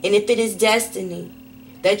 and if it is destiny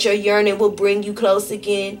that your yearning will bring you close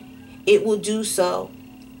again, it will do so.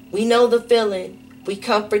 We know the feeling. We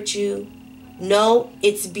comfort you. Know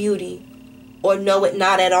its beauty, or know it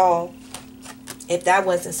not at all. If that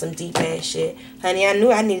wasn't some deep ass shit. Honey, I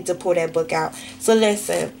knew I needed to pull that book out. So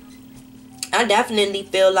listen, I definitely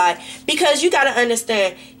feel like, because you got to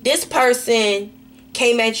understand, this person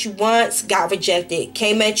came at you once, got rejected.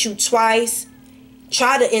 Came at you twice,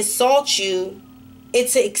 tried to insult you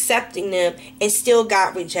into accepting them, and still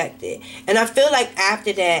got rejected. And I feel like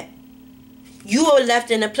after that, you are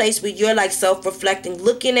left in a place where you're like self-reflecting,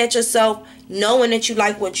 looking at yourself, knowing that you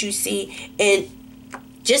like what you see, and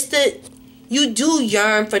just that you do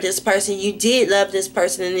yearn for this person. You did love this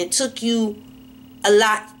person, and it took you a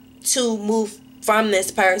lot to move from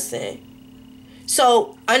this person.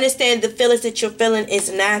 So understand the feelings that you're feeling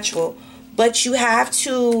is natural, but you have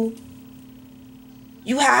to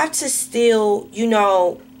you have to still, you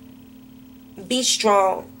know, be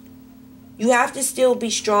strong. You have to still be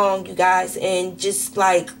strong, you guys, and just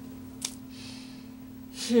like,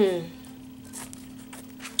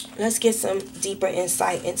 let's get some deeper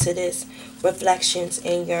insight into this reflections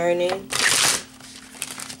and yearning.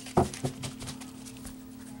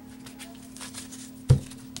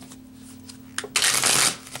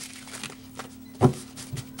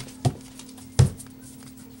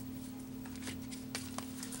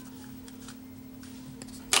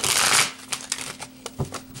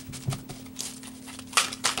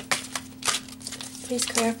 Please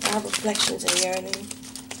clarify reflections and yearning.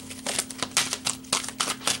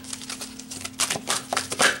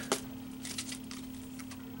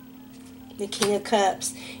 The King of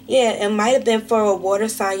Cups. Yeah, it might have been for a water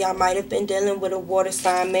sign. Y'all might have been dealing with a water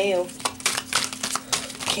sign male.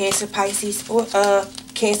 Cancer, Pisces, or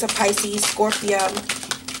Cancer, Pisces, Scorpio.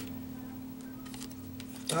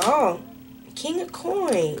 Oh, King of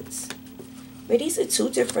Coins. But these are two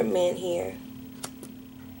different men here.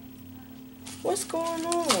 What's going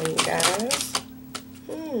on, you guys?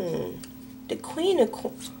 The Queen of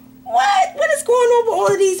Coins. What is going on with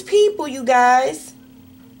all of these people, you guys?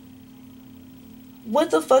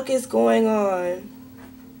 What the fuck is going on?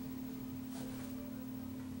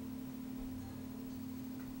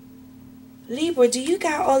 Libra, do you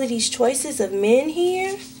got all of these choices of men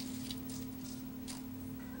here?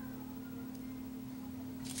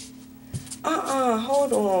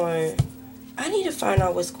 Hold on. I need to find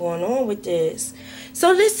out what's going on with this.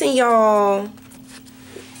 So listen, y'all.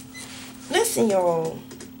 Listen, y'all.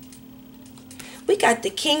 We got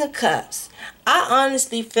the King of Cups. I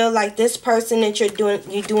honestly feel like this person that you're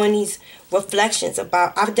doing these reflections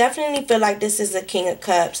about, I definitely feel like this is a King of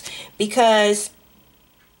Cups, because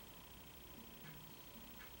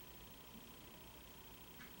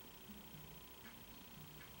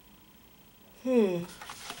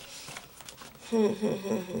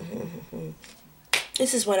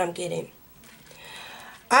this is what I'm getting.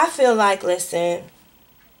 I feel like, listen,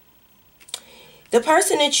 the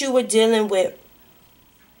person that you were dealing with,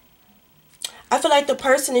 I feel like the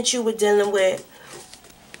person that you were dealing with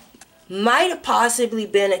might have possibly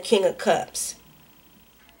been a King of Cups.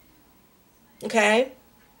 Okay?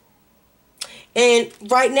 And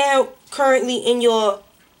right now, currently in your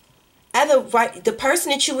the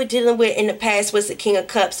person that you were dealing with in the past was the King of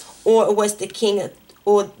Cups, or it was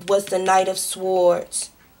or was the Knight of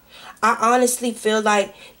Swords. I honestly feel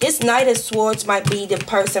like this Knight of Swords might be the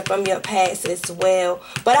person from your past as well.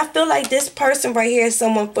 But I feel like this person right here is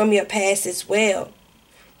someone from your past as well.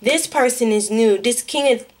 This person is new. This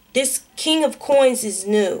King of Coins is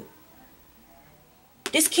new.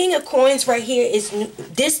 This King of Coins right here is new.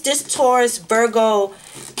 This Taurus, Virgo,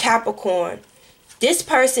 Capricorn. This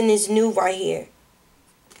person is new right here.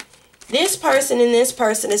 This person and this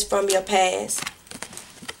person is from your past.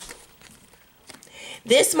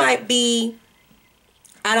 This might be,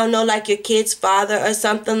 I don't know, like your kid's father or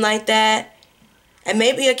something like that. And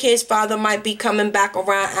maybe your kid's father might be coming back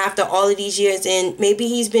around after all of these years, and maybe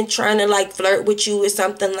he's been trying to like flirt with you or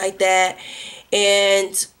something like that.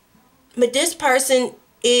 But this person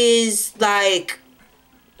is like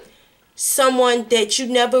someone that you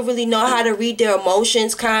never really know how to read their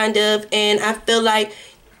emotions, kind of. And I feel like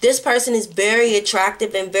this person is very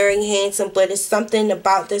attractive and very handsome, but it's something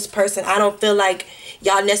about this person I don't feel like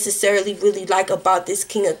y'all necessarily really like about this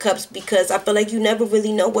King of Cups, because I feel like you never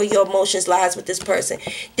really know where your emotions lies with this person.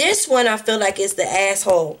 This one I feel like is the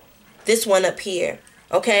asshole. This one up here.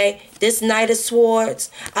 Okay? This Knight of Swords.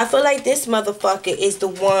 I feel like this motherfucker is the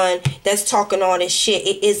one that's talking all this shit.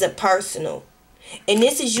 It isn't personal. And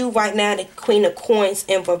this is you right now, the Queen of Coins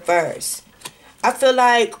in reverse. I feel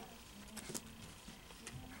like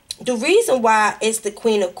the reason why it's the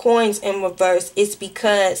Queen of Coins in reverse is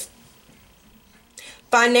because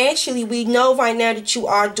financially, we know right now that you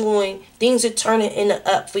are doing, things are turning in the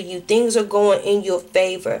up for you. Things are going in your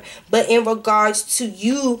favor. But in regards to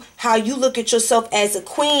you, how you look at yourself as a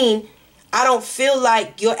queen, I don't feel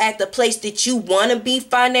like you're at the place that you want to be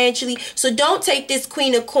financially. So don't take this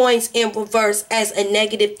Queen of Coins in reverse as a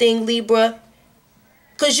negative thing, Libra.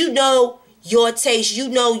 Because you know your taste, you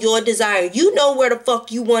know your desire, you know where the fuck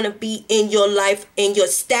you want to be in your life and your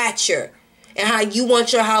stature, and how you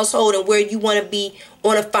want your household and where you want to be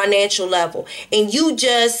on a financial level. And you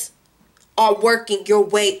just are working your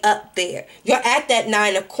way up there. You're at that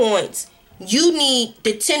 9 of coins. You need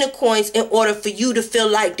the 10 of coins in order for you to feel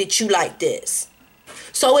like that you like this.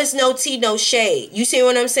 So it's no tea, no shade. You see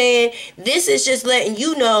what I'm saying? This is just letting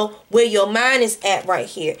you know where your mind is at right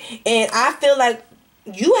here. And I feel like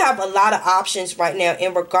you have a lot of options right now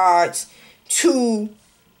in regards to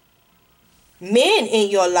men in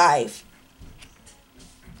your life.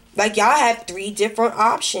 Like, y'all have 3 different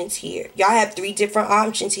options here. Y'all have 3 different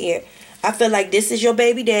options here. I feel like this is your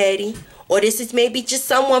baby daddy. Or this is maybe just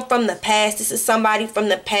someone from the past. This is somebody from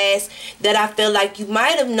the past that I feel like you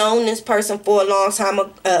might have known this person for a long time.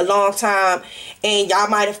 And y'all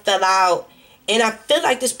might have fell out. And I feel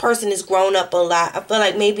like this person has grown up a lot. I feel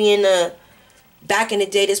like maybe back in the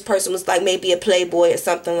day, this person was like maybe a playboy or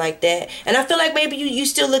something like that. And I feel like maybe you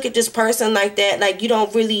still look at this person like that. Like, you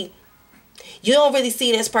don't really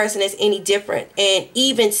see this person as any different. And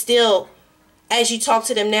even still, as you talk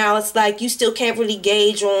to them now, it's like you still can't really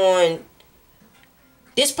gauge on,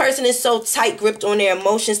 this person is so tight gripped on their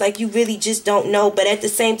emotions, like you really just don't know. But at the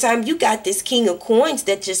same time, you got this King of Coins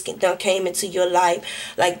that just came into your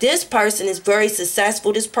life. Like, this person is very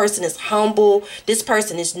successful. This person is humble. This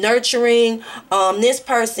person is nurturing. This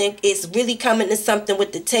person is really coming to something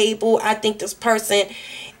with the table. I think this person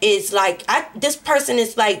is like,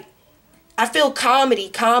 I feel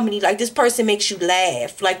comedy. Like, this person makes you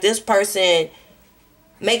laugh. Like, this person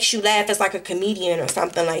makes you laugh as like a comedian or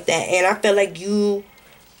something like that. And I feel like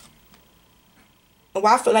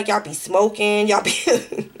I feel like y'all be smoking. Y'all be...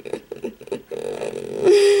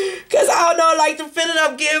 Because I don't know, like, the feeling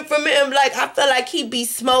I'm getting from him. Like, I feel like he be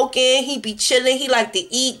smoking. He be chilling. He like to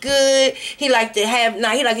eat good. He like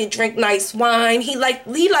to drink nice wine. He like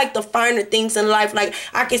the finer things in life. Like,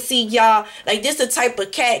 I can see y'all. Like, this the type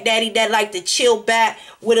of cat daddy that like to chill back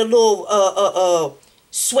with a little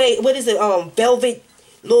suede. What is it?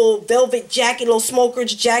 Velvet jacket, little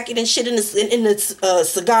smoker's jacket and shit in the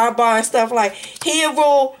cigar bar and stuff. Like, he a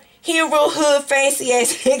real hood fancy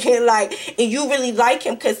ass nigga. Like, and you really like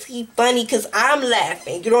him because he funny, because I'm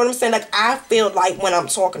laughing. You know what I'm saying? Like, I feel like when I'm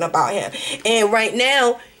talking about him. And right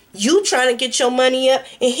now, you trying to get your money up,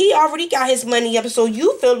 and he already got his money up, so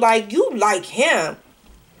you feel like you like him.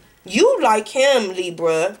 You like him,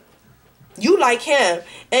 Libra. You like him.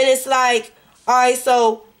 And it's like, all right,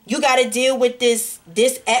 so you got to deal with this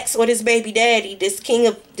ex or this baby daddy, this king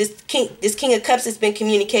of cups that's been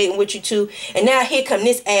communicating with you too. And now here come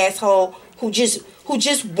this asshole who just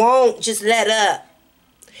won't just let up.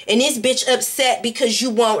 And this bitch upset because you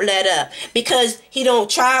won't let up. Because he don't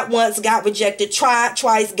tried once, got rejected, tried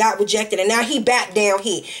twice, got rejected, and now he back down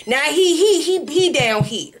here. Now he down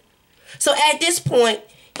here. So at this point,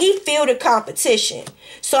 he feel the competition.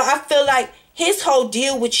 So I feel like his whole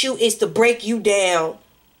deal with you is to break you down,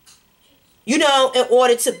 you know, in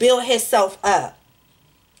order to build himself up.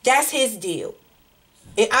 That's his deal.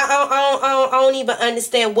 And I don't even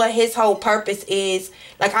understand what his whole purpose is.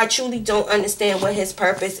 Like, I truly don't understand what his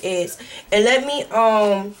purpose is. And let me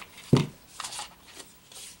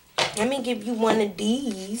give you one of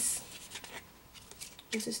these.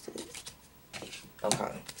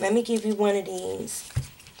 Okay, let me give you one of these.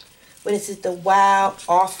 But this is the Wild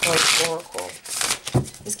Off-Road Oracle.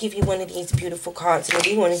 Let's give you one of these beautiful cards. And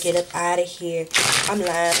we want to get up out of here. I'm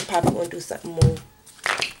lying. I'm probably going to do something more.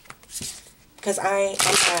 Because I'm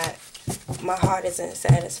not, my heart isn't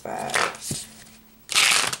satisfied.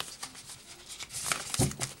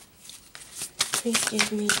 Please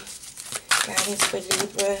give me guidance for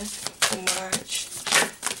Libra for March.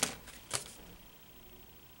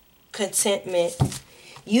 Contentment.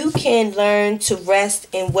 You can learn to rest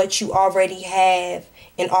in what you already have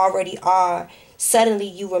and already are. Suddenly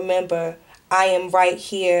you remember, I am right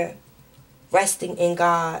here, resting in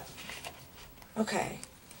God. Okay.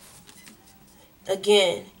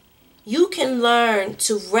 Again, you can learn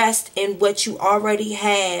to rest in what you already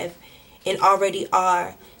have and already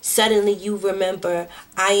are. Suddenly you remember,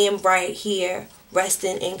 I am right here,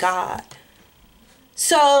 resting in God.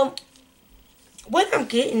 So, what I'm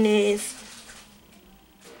getting is,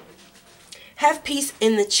 have peace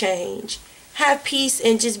in the change. Have peace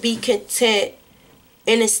and just be content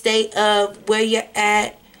in a state of where you're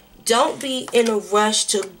at. Don't be in a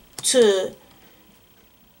rush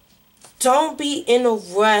don't be in a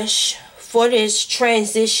rush for this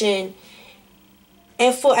transition,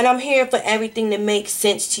 and I'm here for everything to make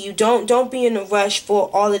sense to you. Don't be in a rush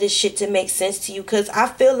for all of this shit to make sense to you, because I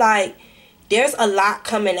feel like there's a lot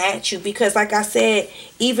coming at you. Because like I said,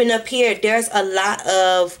 even up here, there's a lot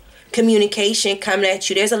of communication coming at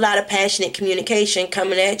you. There's a lot of passionate communication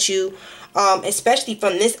coming at you, especially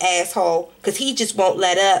from this asshole, because he just won't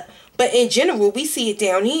let up. But in general, we see it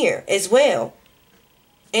down here as well.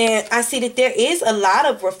 And I see that there is a lot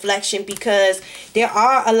of reflection, because there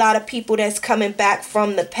are a lot of people that's coming back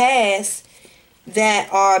from the past that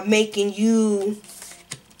are making you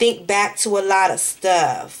think back to a lot of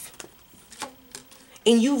stuff.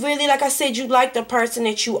 And you really, like I said, you like the person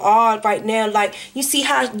that you are right now. Like, you see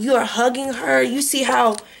how you're hugging her. You see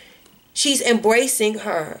how She's embracing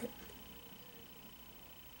her.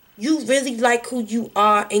 You really like who you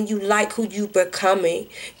are and you like who you're becoming.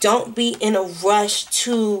 Don't be in a rush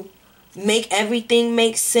to make everything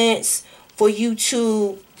make sense for you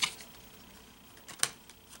to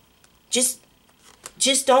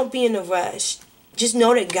just don't be in a rush. Just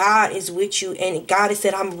know that God is with you, and God has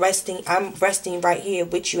said, I'm resting right here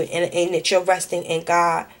with you, and that you're resting in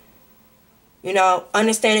God. You know,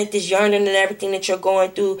 understanding this yearning and everything that you're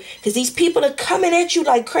going through. Because these people are coming at you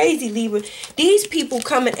like crazy, Libra. These people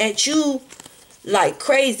coming at you like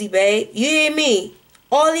crazy, babe. You hear me?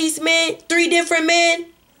 All these men, 3 different men.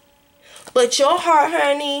 But your heart,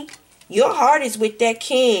 honey, your heart is with that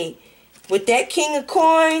king. With that king of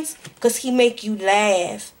coins. Because he make you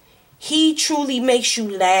laugh. He truly makes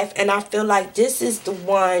you laugh. And I feel like this is the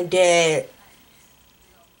one that...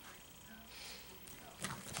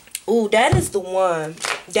 Ooh, that is the one.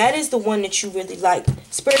 That is the one that you really like.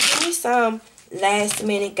 Spirit, give me some last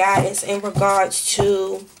minute guidance in regards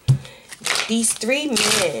to these 3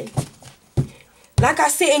 men. Like I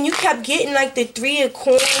said, and you kept getting like the 3 of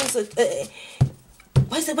coins.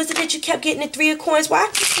 Was it that you kept getting the 3 of coins? Why I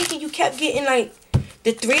keep thinking you kept getting like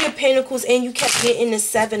the 3 of pentacles and you kept getting the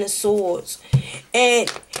 7 of swords?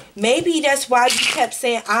 And maybe that's why you kept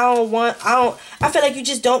saying, I feel like you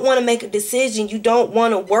just don't want to make a decision. You don't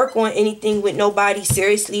want to work on anything with nobody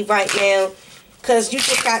seriously right now. Because you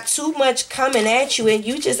just got too much coming at you. And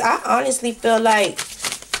I honestly feel like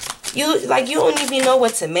you don't even know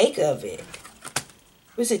what to make of it.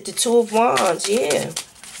 Was it the 2 of Wands? Yeah.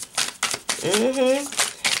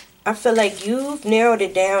 I feel like you've narrowed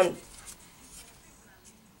it down.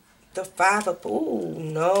 The 5 of... Ooh,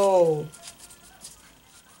 no.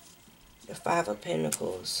 The 5 of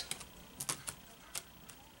Pentacles.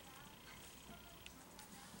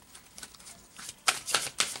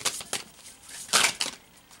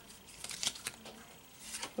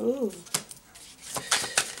 Ooh.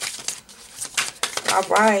 All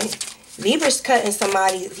right. Libra's cutting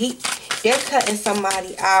somebody. They're cutting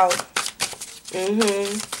somebody out.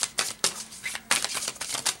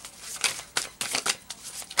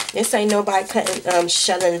 This ain't nobody cutting,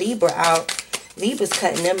 shelling Libra out. Libra's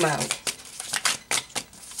cutting them out.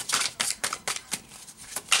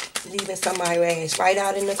 Leaving somebody ass right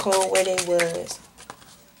out in the cold where they was.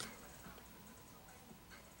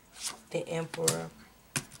 The Emperor.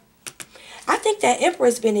 I think that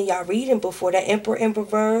Emperor's been in y'all reading before. That Emperor in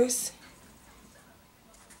reverse.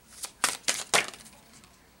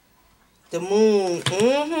 The Moon.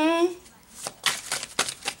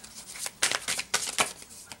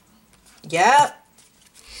 Yep.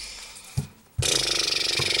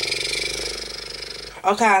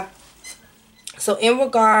 Okay. So in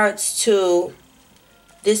regards to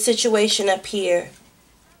this situation up here,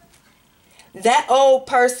 that old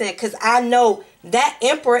person, because I know that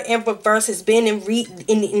Emperor in reverse has been in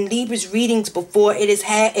Libra's readings before. It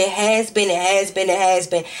has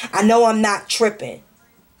been. I know I'm not tripping.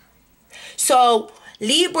 So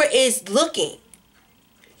Libra is looking.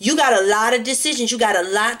 You got a lot of decisions. You got a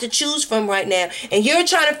lot to choose from right now. And you're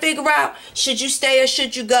trying to figure out, should you stay or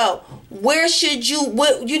should you go? Where should you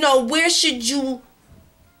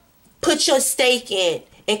put your stake in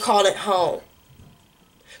and call it home?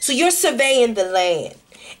 So you're surveying the land.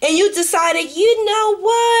 And you decided, you know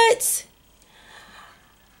what?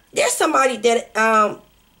 There's somebody that,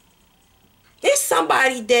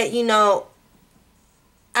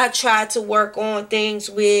 I tried to work on things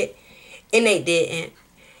with and they didn't.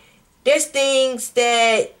 There's things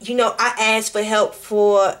that, I asked for help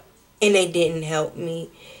for and they didn't help me.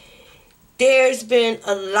 There's been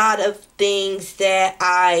a lot of things that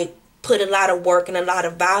I put a lot of work and a lot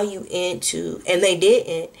of value into and they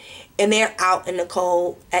didn't. And they're out in the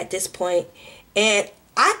cold at this point. And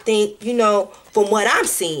I think, from what I'm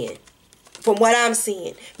seeing,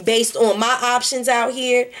 based on my options out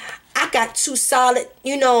here, I got 2 solid,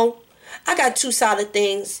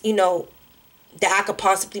 things, that I could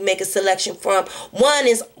possibly make a selection from. One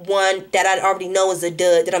is one that I already know is a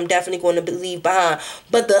dud that I'm definitely going to leave behind.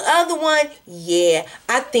 But the other one, yeah,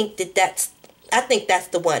 I think that's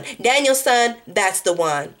the one. Daniel's son, that's the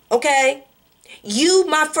one. Okay? You,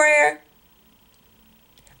 my friend,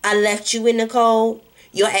 I left you in the cold.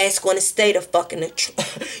 Your ass going to stay the fuck in the...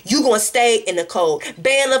 You going to stay in the cold.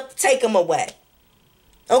 Bailiff, take him away.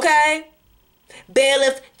 Okay?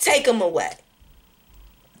 Bailiff, take him away.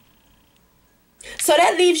 So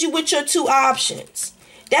that leaves you with your 2 options.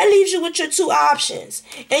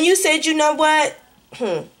 And you said, you know what?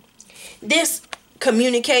 This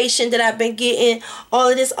communication that I've been getting, all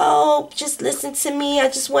of this, oh, just listen to me, I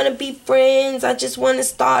just want to be friends, I just want to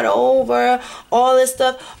start over, all this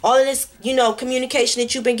stuff, all of this, you know, communication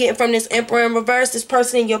that you've been getting from this Emperor in reverse, this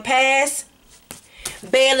person in your past,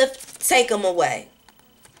 bailiff, take them away.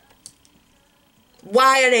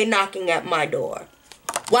 Why are they knocking at my door?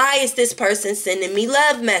 Why is this person sending me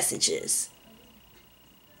love messages?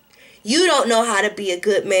 You don't know how to be a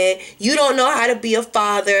good man. You don't know how to be a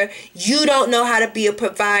father. You don't know how to be a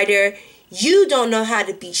provider. You don't know how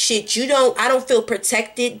to be shit. I don't feel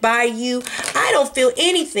protected by you. I don't feel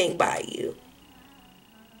anything by you.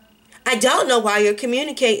 I don't know why you're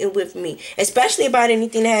communicating with me, especially about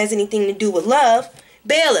anything that has anything to do with love.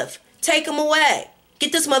 Bailiff, take him away.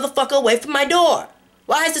 Get this motherfucker away from my door.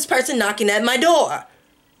 Why is this person knocking at my door?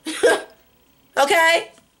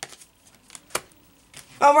 Okay?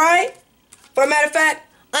 Alright? For a matter of fact,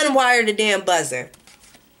 unwire the damn buzzer.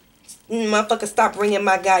 Motherfucker, stop ringing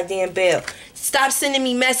my goddamn bell. Stop sending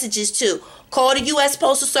me messages too. Call the U.S.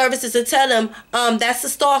 Postal Services and tell them that's a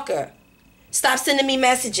stalker. Stop sending me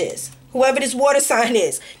messages. Whoever this water sign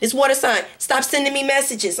is. This water sign. Stop sending me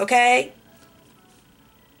messages, okay?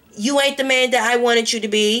 You ain't the man that I wanted you to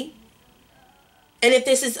be. And if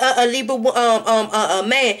this is a Libra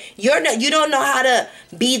man, you don't know how to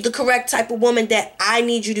be the correct type of woman that I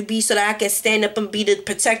need you to be, so that I can stand up and be the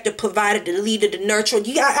protector, provider, the leader, the nurturer.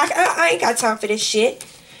 I ain't got time for this shit.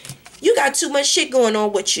 You got too much shit going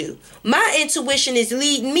on with you. My intuition is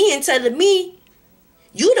leading me and telling me,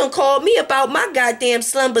 you done called me about my goddamn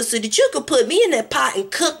slumber so that you could put me in that pot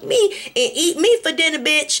and cook me and eat me for dinner,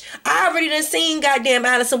 bitch. I already done seen goddamn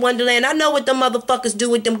Alice in Wonderland. I know what them motherfuckers do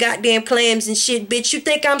with them goddamn clams and shit, bitch. You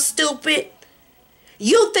think I'm stupid?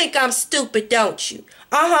 You think I'm stupid, don't you?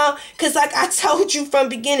 Because like I told you from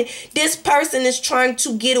the beginning, this person is trying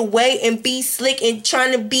to get away and be slick and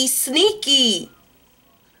trying to be sneaky.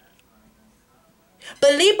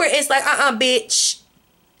 But Libra is like, bitch.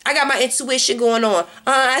 I got my intuition going on.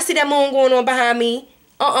 I see that moon going on behind me.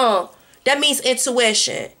 That means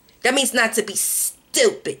intuition. That means not to be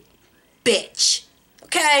stupid, bitch.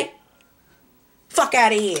 Okay? Fuck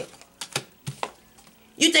out of here.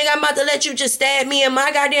 You think I'm about to let you just stab me in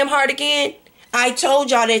my goddamn heart again? I told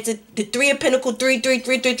y'all that the 3 of Pentacles, 3, 3,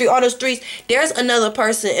 3, 3, 3, all those threes. There's another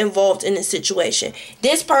person involved in this situation.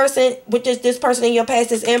 This person, with this person in your past,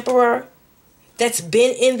 this Emperor, that's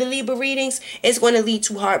been in the Libra readings, is going to lead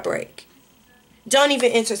to heartbreak. Don't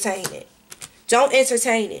even entertain it. Don't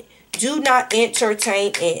entertain it. Do not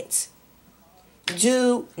entertain it.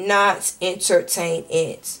 Do not entertain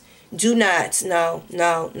it. Do not. No,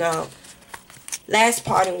 no, no. Last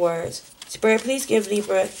parting words. Spirit, please give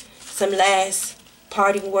Libra some last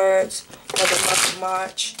parting words for the month of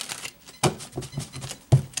March.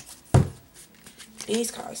 These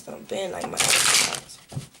cards don't bend like my other cards.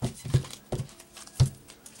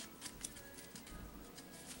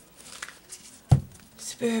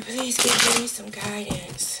 Spirit, please give me some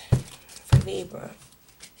guidance for Libra.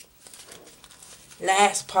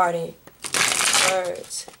 Last parting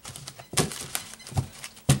words.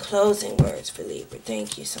 Closing words for Libra.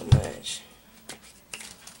 Thank you so much.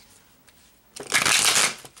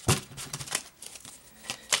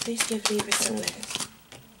 Please give Libra some last.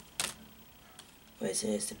 What is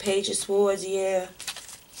this? The Page of Swords, yeah.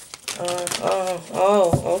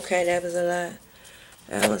 Okay, that was a lot.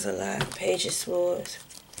 That was a lot. Page of Swords.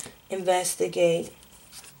 Investigate.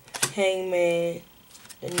 Hangman.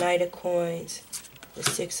 The Knight of Coins. The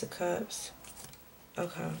Six of Cups.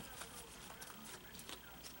 Okay.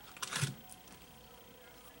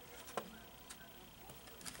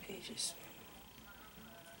 Pages.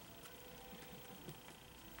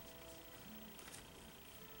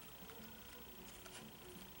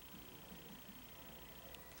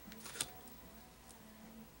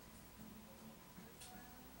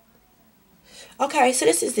 Okay, so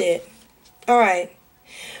this is it. Alright.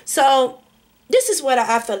 So, this is what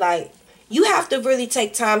I feel like. You have to really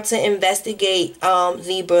take time to investigate,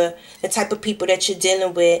 Libra, the type of people that you're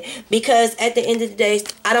dealing with. Because at the end of the day,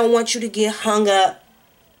 I don't want you to get hung up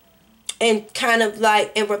and kind of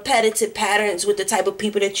like in repetitive patterns with the type of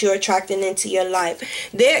people that you're attracting into your life.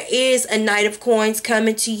 There is a Knight of Coins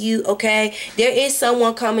coming to you, okay? There is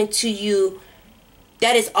someone coming to you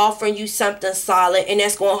that is offering you something solid, and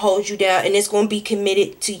that's going to hold you down, and it's going to be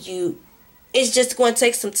committed to you. It's just going to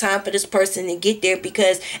take some time for this person to get there,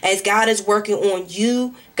 because as God is working on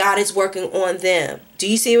you, God is working on them. Do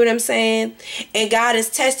you see what I'm saying? And God is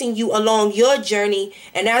testing you along your journey,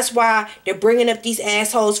 and that's why they're bringing up these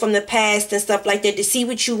assholes from the past and stuff like that, to see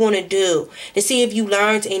what you want to do, to see if you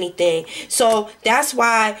learned anything. So that's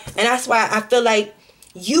why, and that's why I feel like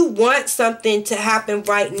You want something to happen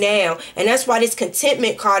right now. And that's why this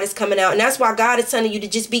contentment card is coming out. And that's why God is telling you to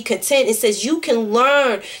just be content. It says you can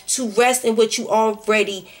learn to rest in what you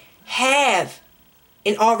already have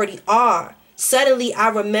and already are. Suddenly I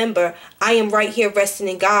remember I am right here resting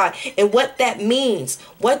in God. And what that means,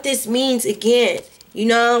 what this means again, you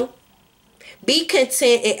know, be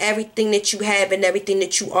content in everything that you have and everything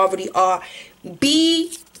that you already are.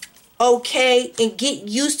 Be okay and get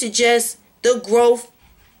used to just the growth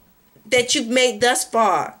that you've made thus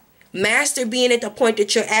far. Master being at the point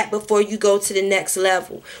that you're at before you go to the next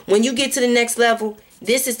level. When you get to the next level,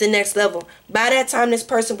 this is the next level. By that time, this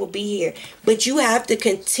person will be here. But you have to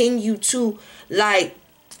continue to, like,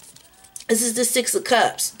 this is the Six of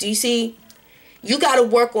Cups. Do you see? You got to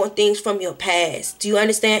work on things from your past. Do you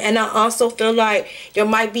understand? And I also feel like there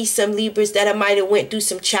might be some Libras that might have went through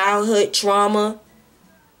some childhood trauma.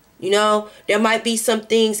 You know, there might be some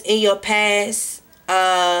things in your past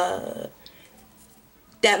that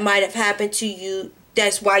might have happened to you.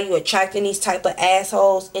 That's why you're attracting these type of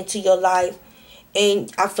assholes into your life.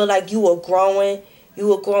 And I feel like you are growing.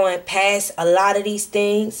 You are growing past a lot of these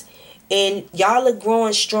things. And y'all are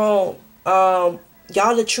growing strong. Y'all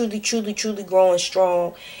are truly, truly, truly growing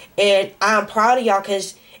strong. And I'm proud of y'all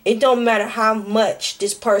because it don't matter how much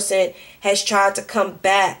this person has tried to come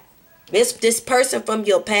back. This person from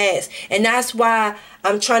your past. And that's why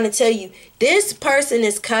I'm trying to tell you, this person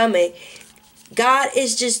is coming. God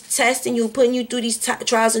is just testing you, putting you through these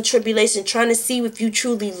trials and tribulations, trying to see if you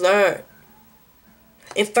truly learn.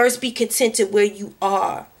 And first be contented where you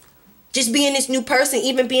are. Just being this new person,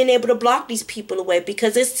 even being able to block these people away,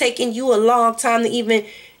 because it's taking you a long time to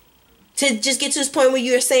just get to this point where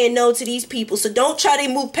you're saying no to these people. So don't try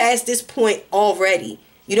to move past this point already.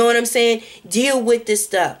 You know what I'm saying? Deal with this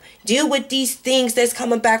stuff. Deal with these things that's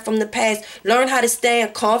coming back from the past. Learn how to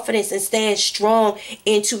stand confidence and stand strong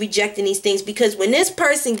into rejecting these things. Because when this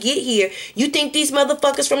person get here, you think these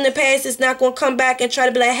motherfuckers from the past is not going to come back and try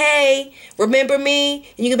to be like, hey, remember me?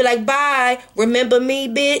 And you can be like, bye, remember me,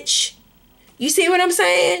 bitch. You see what I'm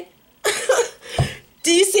saying?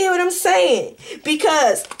 Do you see what I'm saying?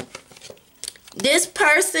 Because this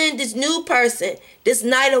person, this new person, this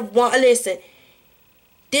Knight of Wands, listen,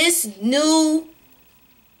 this new,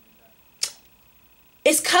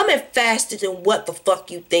 it's coming faster than what the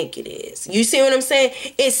fuck you think it is. You see what I'm saying?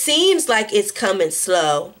 It seems like it's coming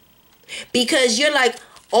slow because you're like,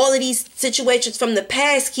 all of these situations from the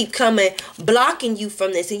past keep coming, blocking you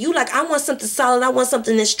from this. And you like, I want something solid. I want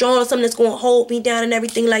something that's strong, something that's going to hold me down and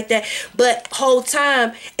everything like that. But whole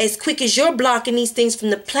time, as quick as you're blocking these things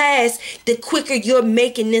from the past, the quicker you're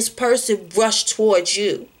making this person rush towards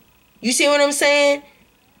you. You see what I'm saying?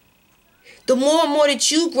 The more and more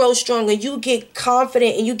that you grow stronger, you get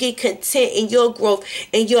confident and you get content in your growth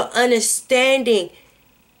and your understanding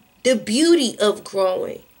the beauty of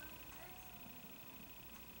growing.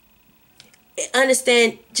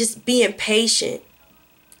 Understand just being patient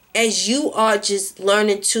as you are just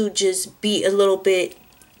learning to just be a little bit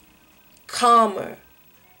calmer.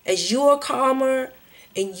 As you are calmer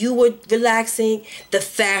and you are relaxing, the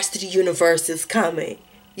faster the universe is coming.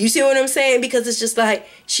 You see what I'm saying? Because it's just like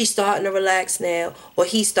she's starting to relax now, or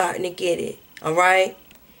he's starting to get it. All right?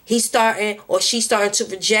 He's starting or she's starting to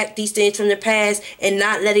reject these things from the past and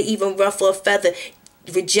not let it even ruffle a feather.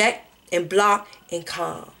 Reject and block and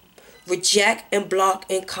calm. Reject and block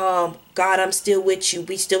and calm. God, I'm still with you.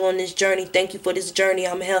 We still on this journey. Thank you for this journey.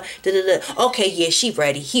 I'm hell. Okay, yeah, she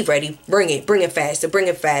ready. He ready. Bring it. Bring it faster. Bring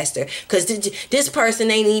it faster. Because this person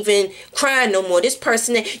ain't even crying no more. This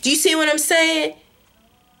person, do you see what I'm saying?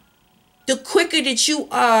 The quicker that you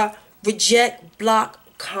are, reject, block,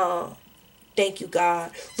 calm. Thank you,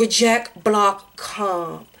 God. Reject, block,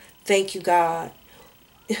 calm. Thank you, God.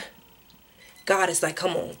 God is like,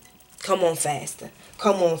 come on. Come on faster.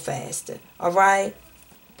 Come on faster. All right?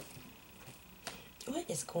 What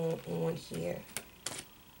is going on here?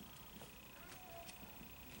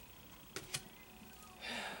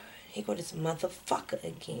 Here go this motherfucker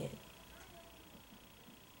again.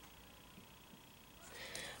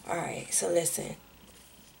 All right, so listen.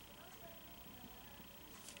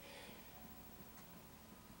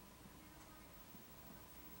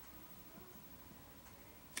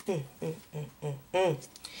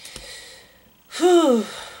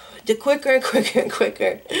 The quicker and quicker and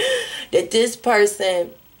quicker that this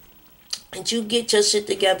person, and you get your shit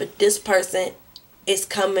together, this person is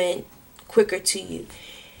coming quicker to you.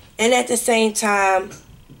 And at the same time,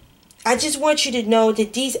 I just want you to know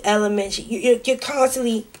that these elements, you're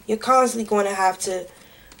constantly going to have to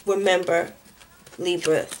remember,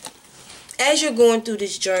 Libra, as you're going through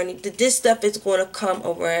this journey, that this stuff is going to come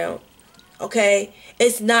around. Okay?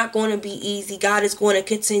 It's not going to be easy. God is going to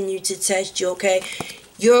continue to test you, okay?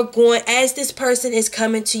 You're going, as this person is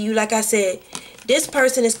coming to you, like I said, this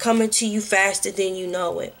person is coming to you faster than you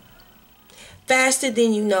know it. Faster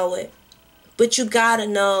than you know it. But you gotta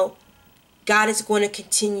know, God is going to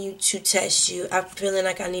continue to test you. I'm feeling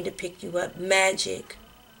like I need to pick you up. Magic.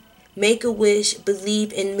 Make a wish.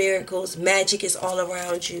 Believe in miracles. Magic is all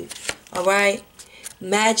around you. Alright?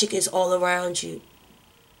 Magic is all around you.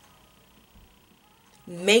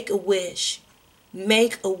 Make a wish.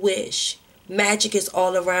 Make a wish. Magic is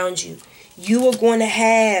all around you. You are going to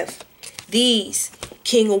have these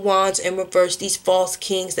King of Wands in reverse. These false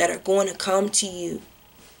kings that are going to come to you.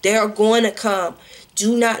 They are going to come.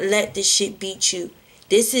 Do not let this shit beat you.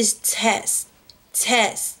 This is test.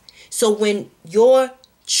 Test. So when your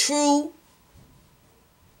true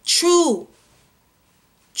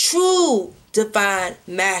divine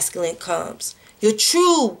masculine comes, your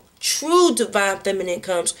true divine feminine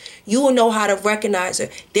comes, you will know how to recognize her.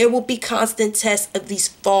 There will be constant tests of these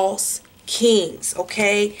false kings,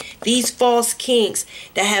 okay? These false kings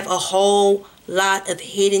that have a whole lot of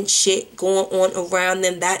hidden shit going on around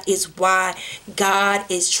them. That is why God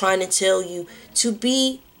is trying to tell you to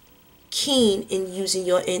be keen in using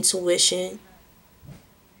your intuition.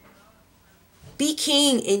 Be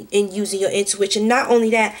keen in using your intuition. Not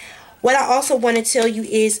only that, what I also want to tell you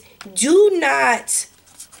is do not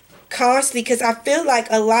constantly, because I feel like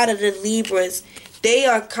a lot of the Libras, they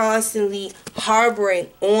are constantly harboring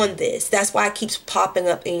on this. That's why it keeps popping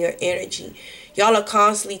up in your energy. Y'all are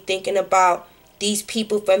constantly thinking about these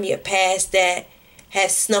people from your past that had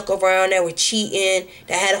snuck around, that were cheating,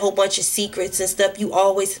 that had a whole bunch of secrets and stuff. You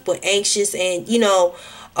always were anxious and, you know,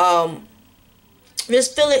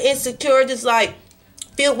 just feeling insecure, just like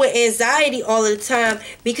filled with anxiety all of the time,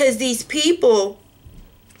 because these people,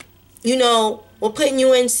 you know, were putting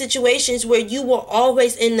you in situations where you were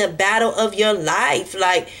always in the battle of your life.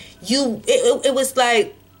 Like it was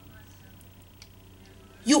like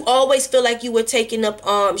you always feel like you were taking up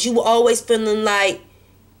arms. You were always feeling like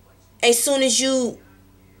as soon as you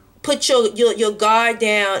put your guard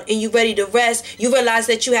down and you're ready to rest, you realize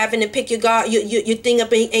that you're having to pick your thing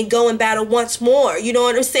up and go and battle once more. You know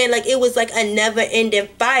what I'm saying? Like it was like a never-ending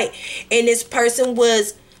fight. And this person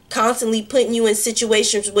was constantly putting you in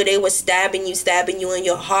situations where they were stabbing you in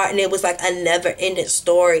your heart. And it was like a never-ending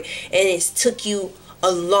story. And it took you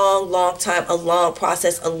a long time, a long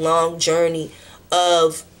process, a long journey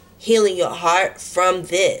of healing your heart from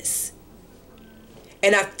this.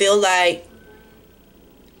 And I feel like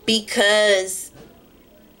because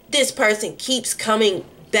this person keeps coming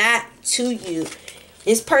back to you,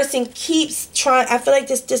 this person keeps trying, I feel like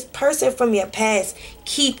this person from your past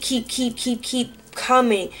keep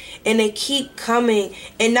coming, and they keep coming,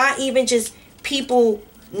 and not even just people,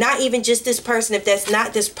 not even just this person, if that's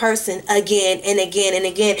not this person, again and again and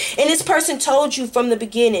again. And this person told you from the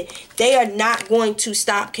beginning, they are not going to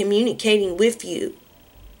stop communicating with you.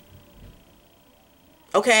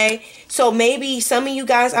 Okay, so maybe some of you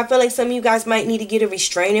guys, I feel like some of you guys might need to get a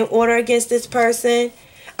restraining order against this person.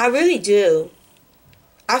 I really do.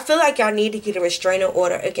 I feel like y'all need to get a restraining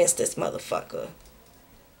order against this motherfucker.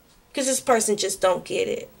 Because this person just don't get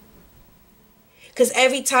it. Because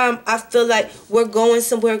every time I feel like we're going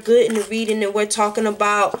somewhere good in the reading and we're talking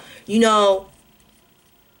about, you know,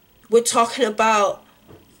 we're talking about,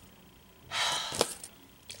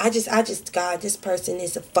 God, this person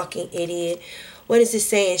is a fucking idiot. What is it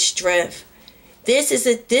saying? Strength.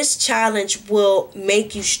 This challenge will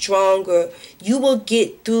make you stronger. You will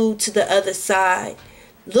get through to the other side.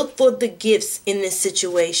 Look for the gifts in this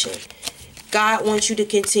situation. God wants you to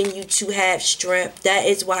continue to have strength. That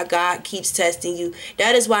is why God keeps testing you.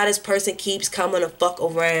 That is why this person keeps coming to fuck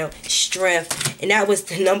around. Strength. And that was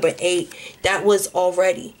the number 8. That was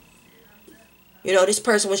already. You know, this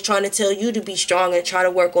person was trying to tell you to be strong and try to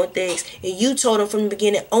work on things. And you told them from the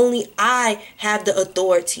beginning, only I have the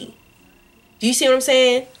authority. Do you see what I'm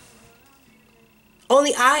saying?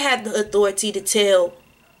 Only I have the authority to tell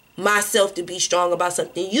myself to be strong about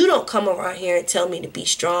something. You don't come around here and tell me to be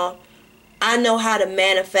strong. I know how to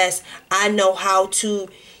manifest. I know how to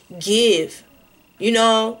give. You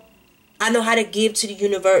know, I know how to give to the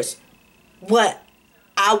universe what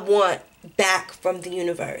I want back from the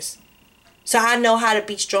universe. So I know how to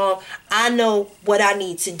be strong. I know what I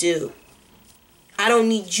need to do. I don't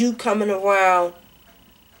need you coming around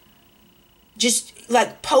just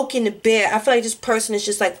like poking the bear. I feel like this person is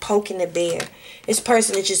just like poking the bear. This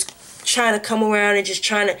person is just trying to come around and just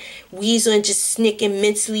trying to weasel and just sneak and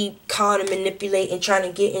mentally con and manipulate and trying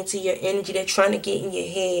to get into your energy. They're trying to get in your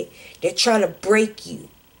head. They're trying to break you.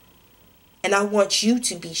 And I want you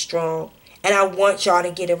to be strong. And I want y'all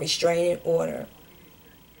to get a restraining order.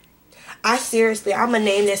 I'm going to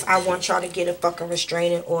name this, I want y'all to get a fucking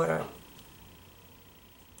restraining order.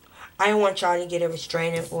 I want y'all to get a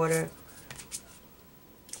restraining order.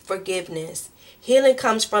 Forgiveness. Healing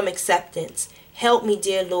comes from acceptance. Help me,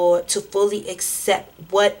 dear Lord, to fully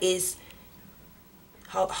accept what is...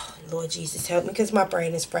 Oh, Lord Jesus, help me, because my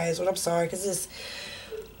brain is frazzled. I'm sorry, because this...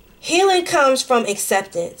 Healing comes from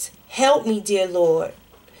acceptance. Help me, dear Lord,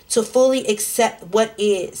 to fully accept what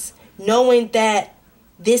is, knowing that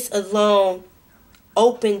this alone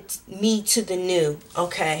opened me to the new.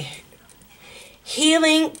 Okay.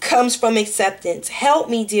 Healing comes from acceptance. Help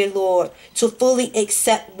me, dear Lord, to fully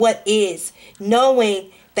accept what is,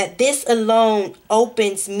 knowing that this alone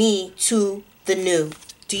opens me to the new.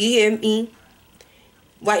 Do you hear me?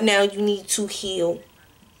 Right now, you need to heal.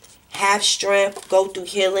 Have strength. Go through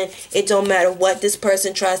healing. It don't matter what this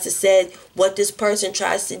person tries to say, what this person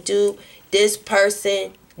tries to do. This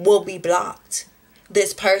person will be blocked.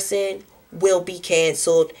 This person will be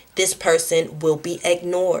canceled. This person will be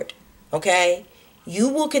ignored. Okay? You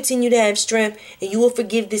will continue to have strength, and you will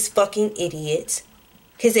forgive this fucking idiot,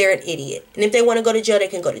 because they're an idiot. And if they want to go to jail, they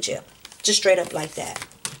can go to jail. Just straight up like that.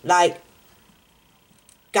 Like,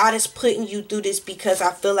 God is putting you through this because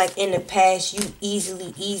I feel like in the past you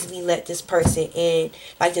easily let this person in.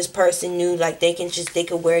 Like, this person knew, like, they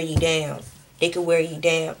could wear you down. They could wear you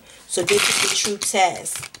down. So this is the true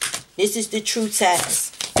test. This is the true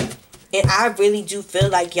test. And I really do feel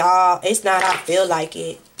like y'all, it's not I feel like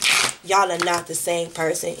it. Y'all are not the same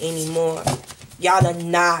person anymore. Y'all are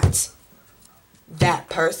not that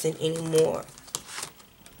person anymore.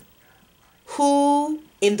 Who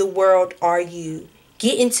in the world are you?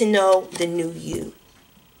 Getting to know the new you.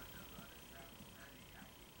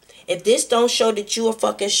 If this don't show that you are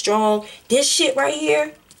fucking strong, this shit right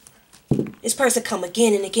here, this person come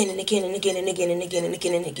again and again and again and again and again and again and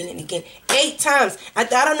again and again and again. 8 times. I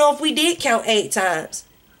don't know if we did count 8 times.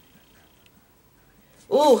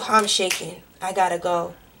 Ooh, I'm shaking. I gotta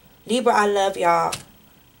go. Libra, I love y'all.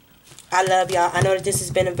 I love y'all. I know that this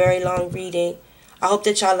has been a very long reading. I hope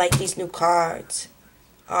that y'all like these new cards.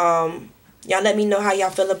 Y'all let me know how y'all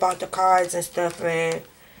feel about the cards and stuff, man.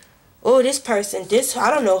 Oh, this person, I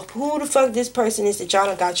don't know who the fuck this person is that y'all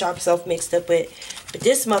done got yourself mixed up with. But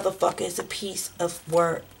this motherfucker is a piece of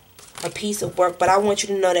work. A piece of work. But I want you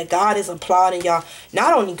to know that God is applauding y'all.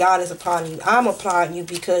 Not only God is applauding you, I'm applauding you,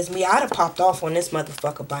 because me, I'd have popped off on this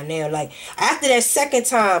motherfucker by now. Like, after that second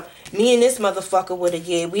time, me and this motherfucker would have,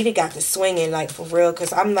 yeah, we'd have got to swinging, like, for real.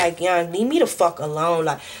 Because I'm like, young, leave me the fuck alone.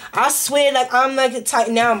 Like, I swear, like, I'm like the type,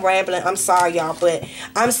 now I'm rambling, I'm sorry, y'all, but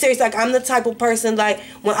I'm serious. Like, I'm the type of person, like,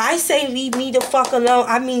 when I say leave me the fuck alone,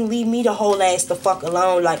 I mean leave me the whole ass the fuck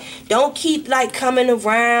alone. Like, don't keep, like, coming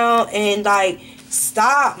around and, like,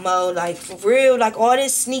 stop, Mo. Like, for real. Like, all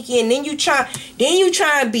this sneaky, and then you try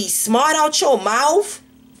and be smart out your mouth.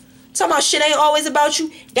 Talking about shit ain't always about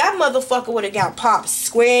you. That motherfucker would have got popped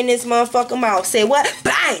square in this motherfucking mouth. Say what?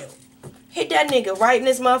 Bam! Hit that nigga right in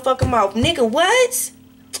this motherfucking mouth. Nigga, what?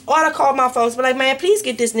 Or I called my folks, but like, man, please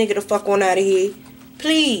get this nigga the fuck on out of here.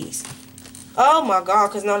 Please. Oh my God,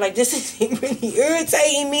 because no, like, this is really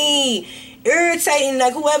irritating me. Irritating.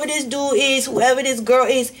 Like, whoever this dude is, whoever this girl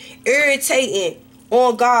is, irritating.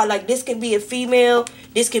 On God, like, this could be a female,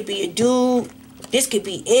 this could be a dude, this could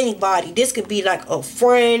be anybody, this could be like a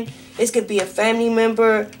friend, this could be a family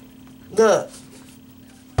member. Look,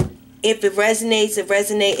 if it resonates, it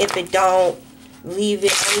resonates. If it don't, leave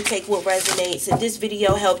it. Only take what resonates. If this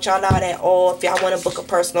video helped y'all out at all, if y'all want to book a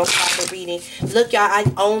personal private reading, look, y'all, I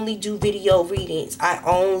only do video readings. I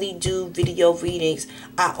only do video readings.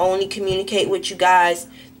 I only communicate with you guys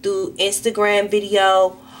through Instagram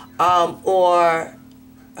video or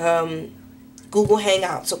Google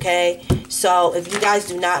Hangouts, okay? So if you guys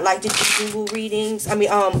do not like to do Google readings,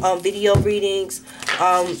 video readings,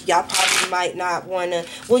 y'all probably might not want to.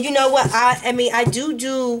 Well, you know what? I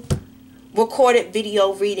do recorded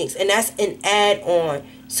video readings, and that's an add-on.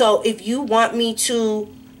 So if you want me to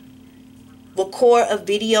record a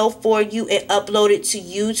video for you and upload it to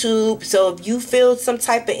YouTube, so if you feel some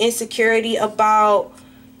type of insecurity about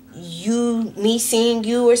me seeing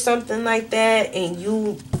you or something like that, and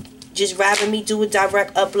you just rather me do a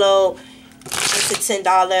direct upload, it's a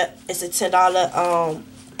 $10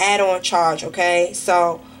 add-on charge, okay?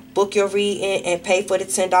 So book your reading and pay for the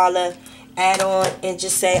 $10 add-on, and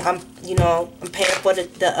just say I'm paying for the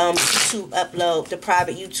YouTube upload, the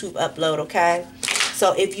private YouTube upload, okay?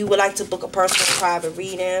 So if you would like to book a personal private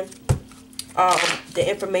reading, the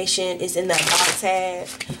information is in that box tab.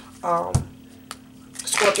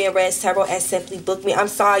 ScorpionReddz at Simply Book Me. I'm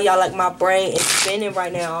sorry, y'all, like my brain is spinning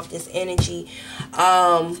right now off this energy.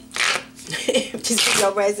 Just if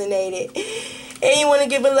y'all resonated and you want to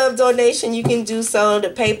give a love donation, you can do so. The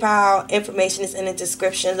PayPal information is in the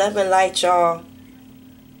description. Love and light, y'all.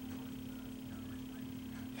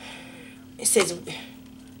 It says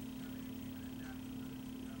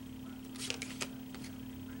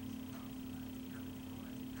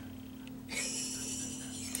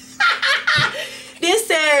this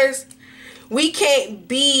says we can't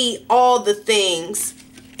be all the things.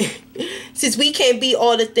 Since we can't be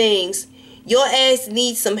all the things, your ass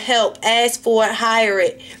needs some help. Ask for it, hire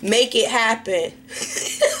it, make it happen.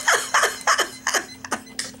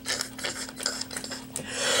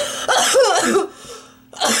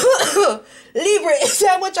 Libra, is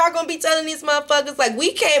that what y'all gonna be telling these motherfuckers? Like,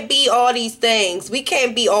 we can't be all these things. We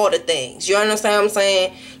can't be all the things. You understand what I'm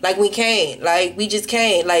saying? Like, we can't. Like, we just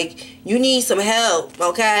can't. Like, you need some help,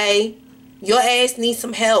 okay? Your ass needs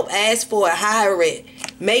some help. Ask for it, hire it,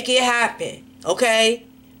 make it happen, okay?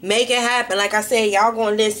 Make it happen. Like I said, y'all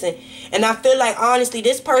gonna listen. And I feel like, honestly,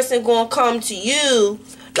 this person gonna come to you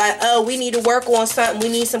like, oh, we need to work on something. We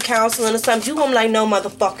need some counseling or something. You gonna be like, no,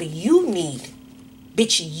 motherfucker, you need.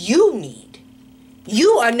 Bitch, you need.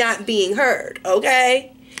 You are not being heard,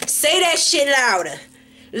 okay? Say that shit louder.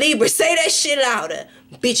 Libra, say that shit louder.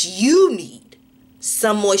 Bitch, you need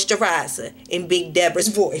some moisturizer in Big Deborah's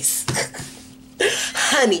voice.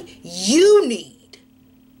 Honey, you need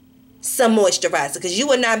some moisturizer because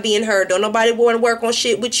you are not being heard. Don't nobody want to work on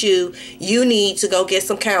shit with you. You need to go get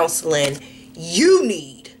some counseling. You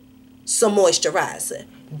need some moisturizer.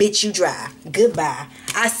 Bitch, you dry. Goodbye.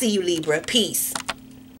 I see you, Libra. Peace.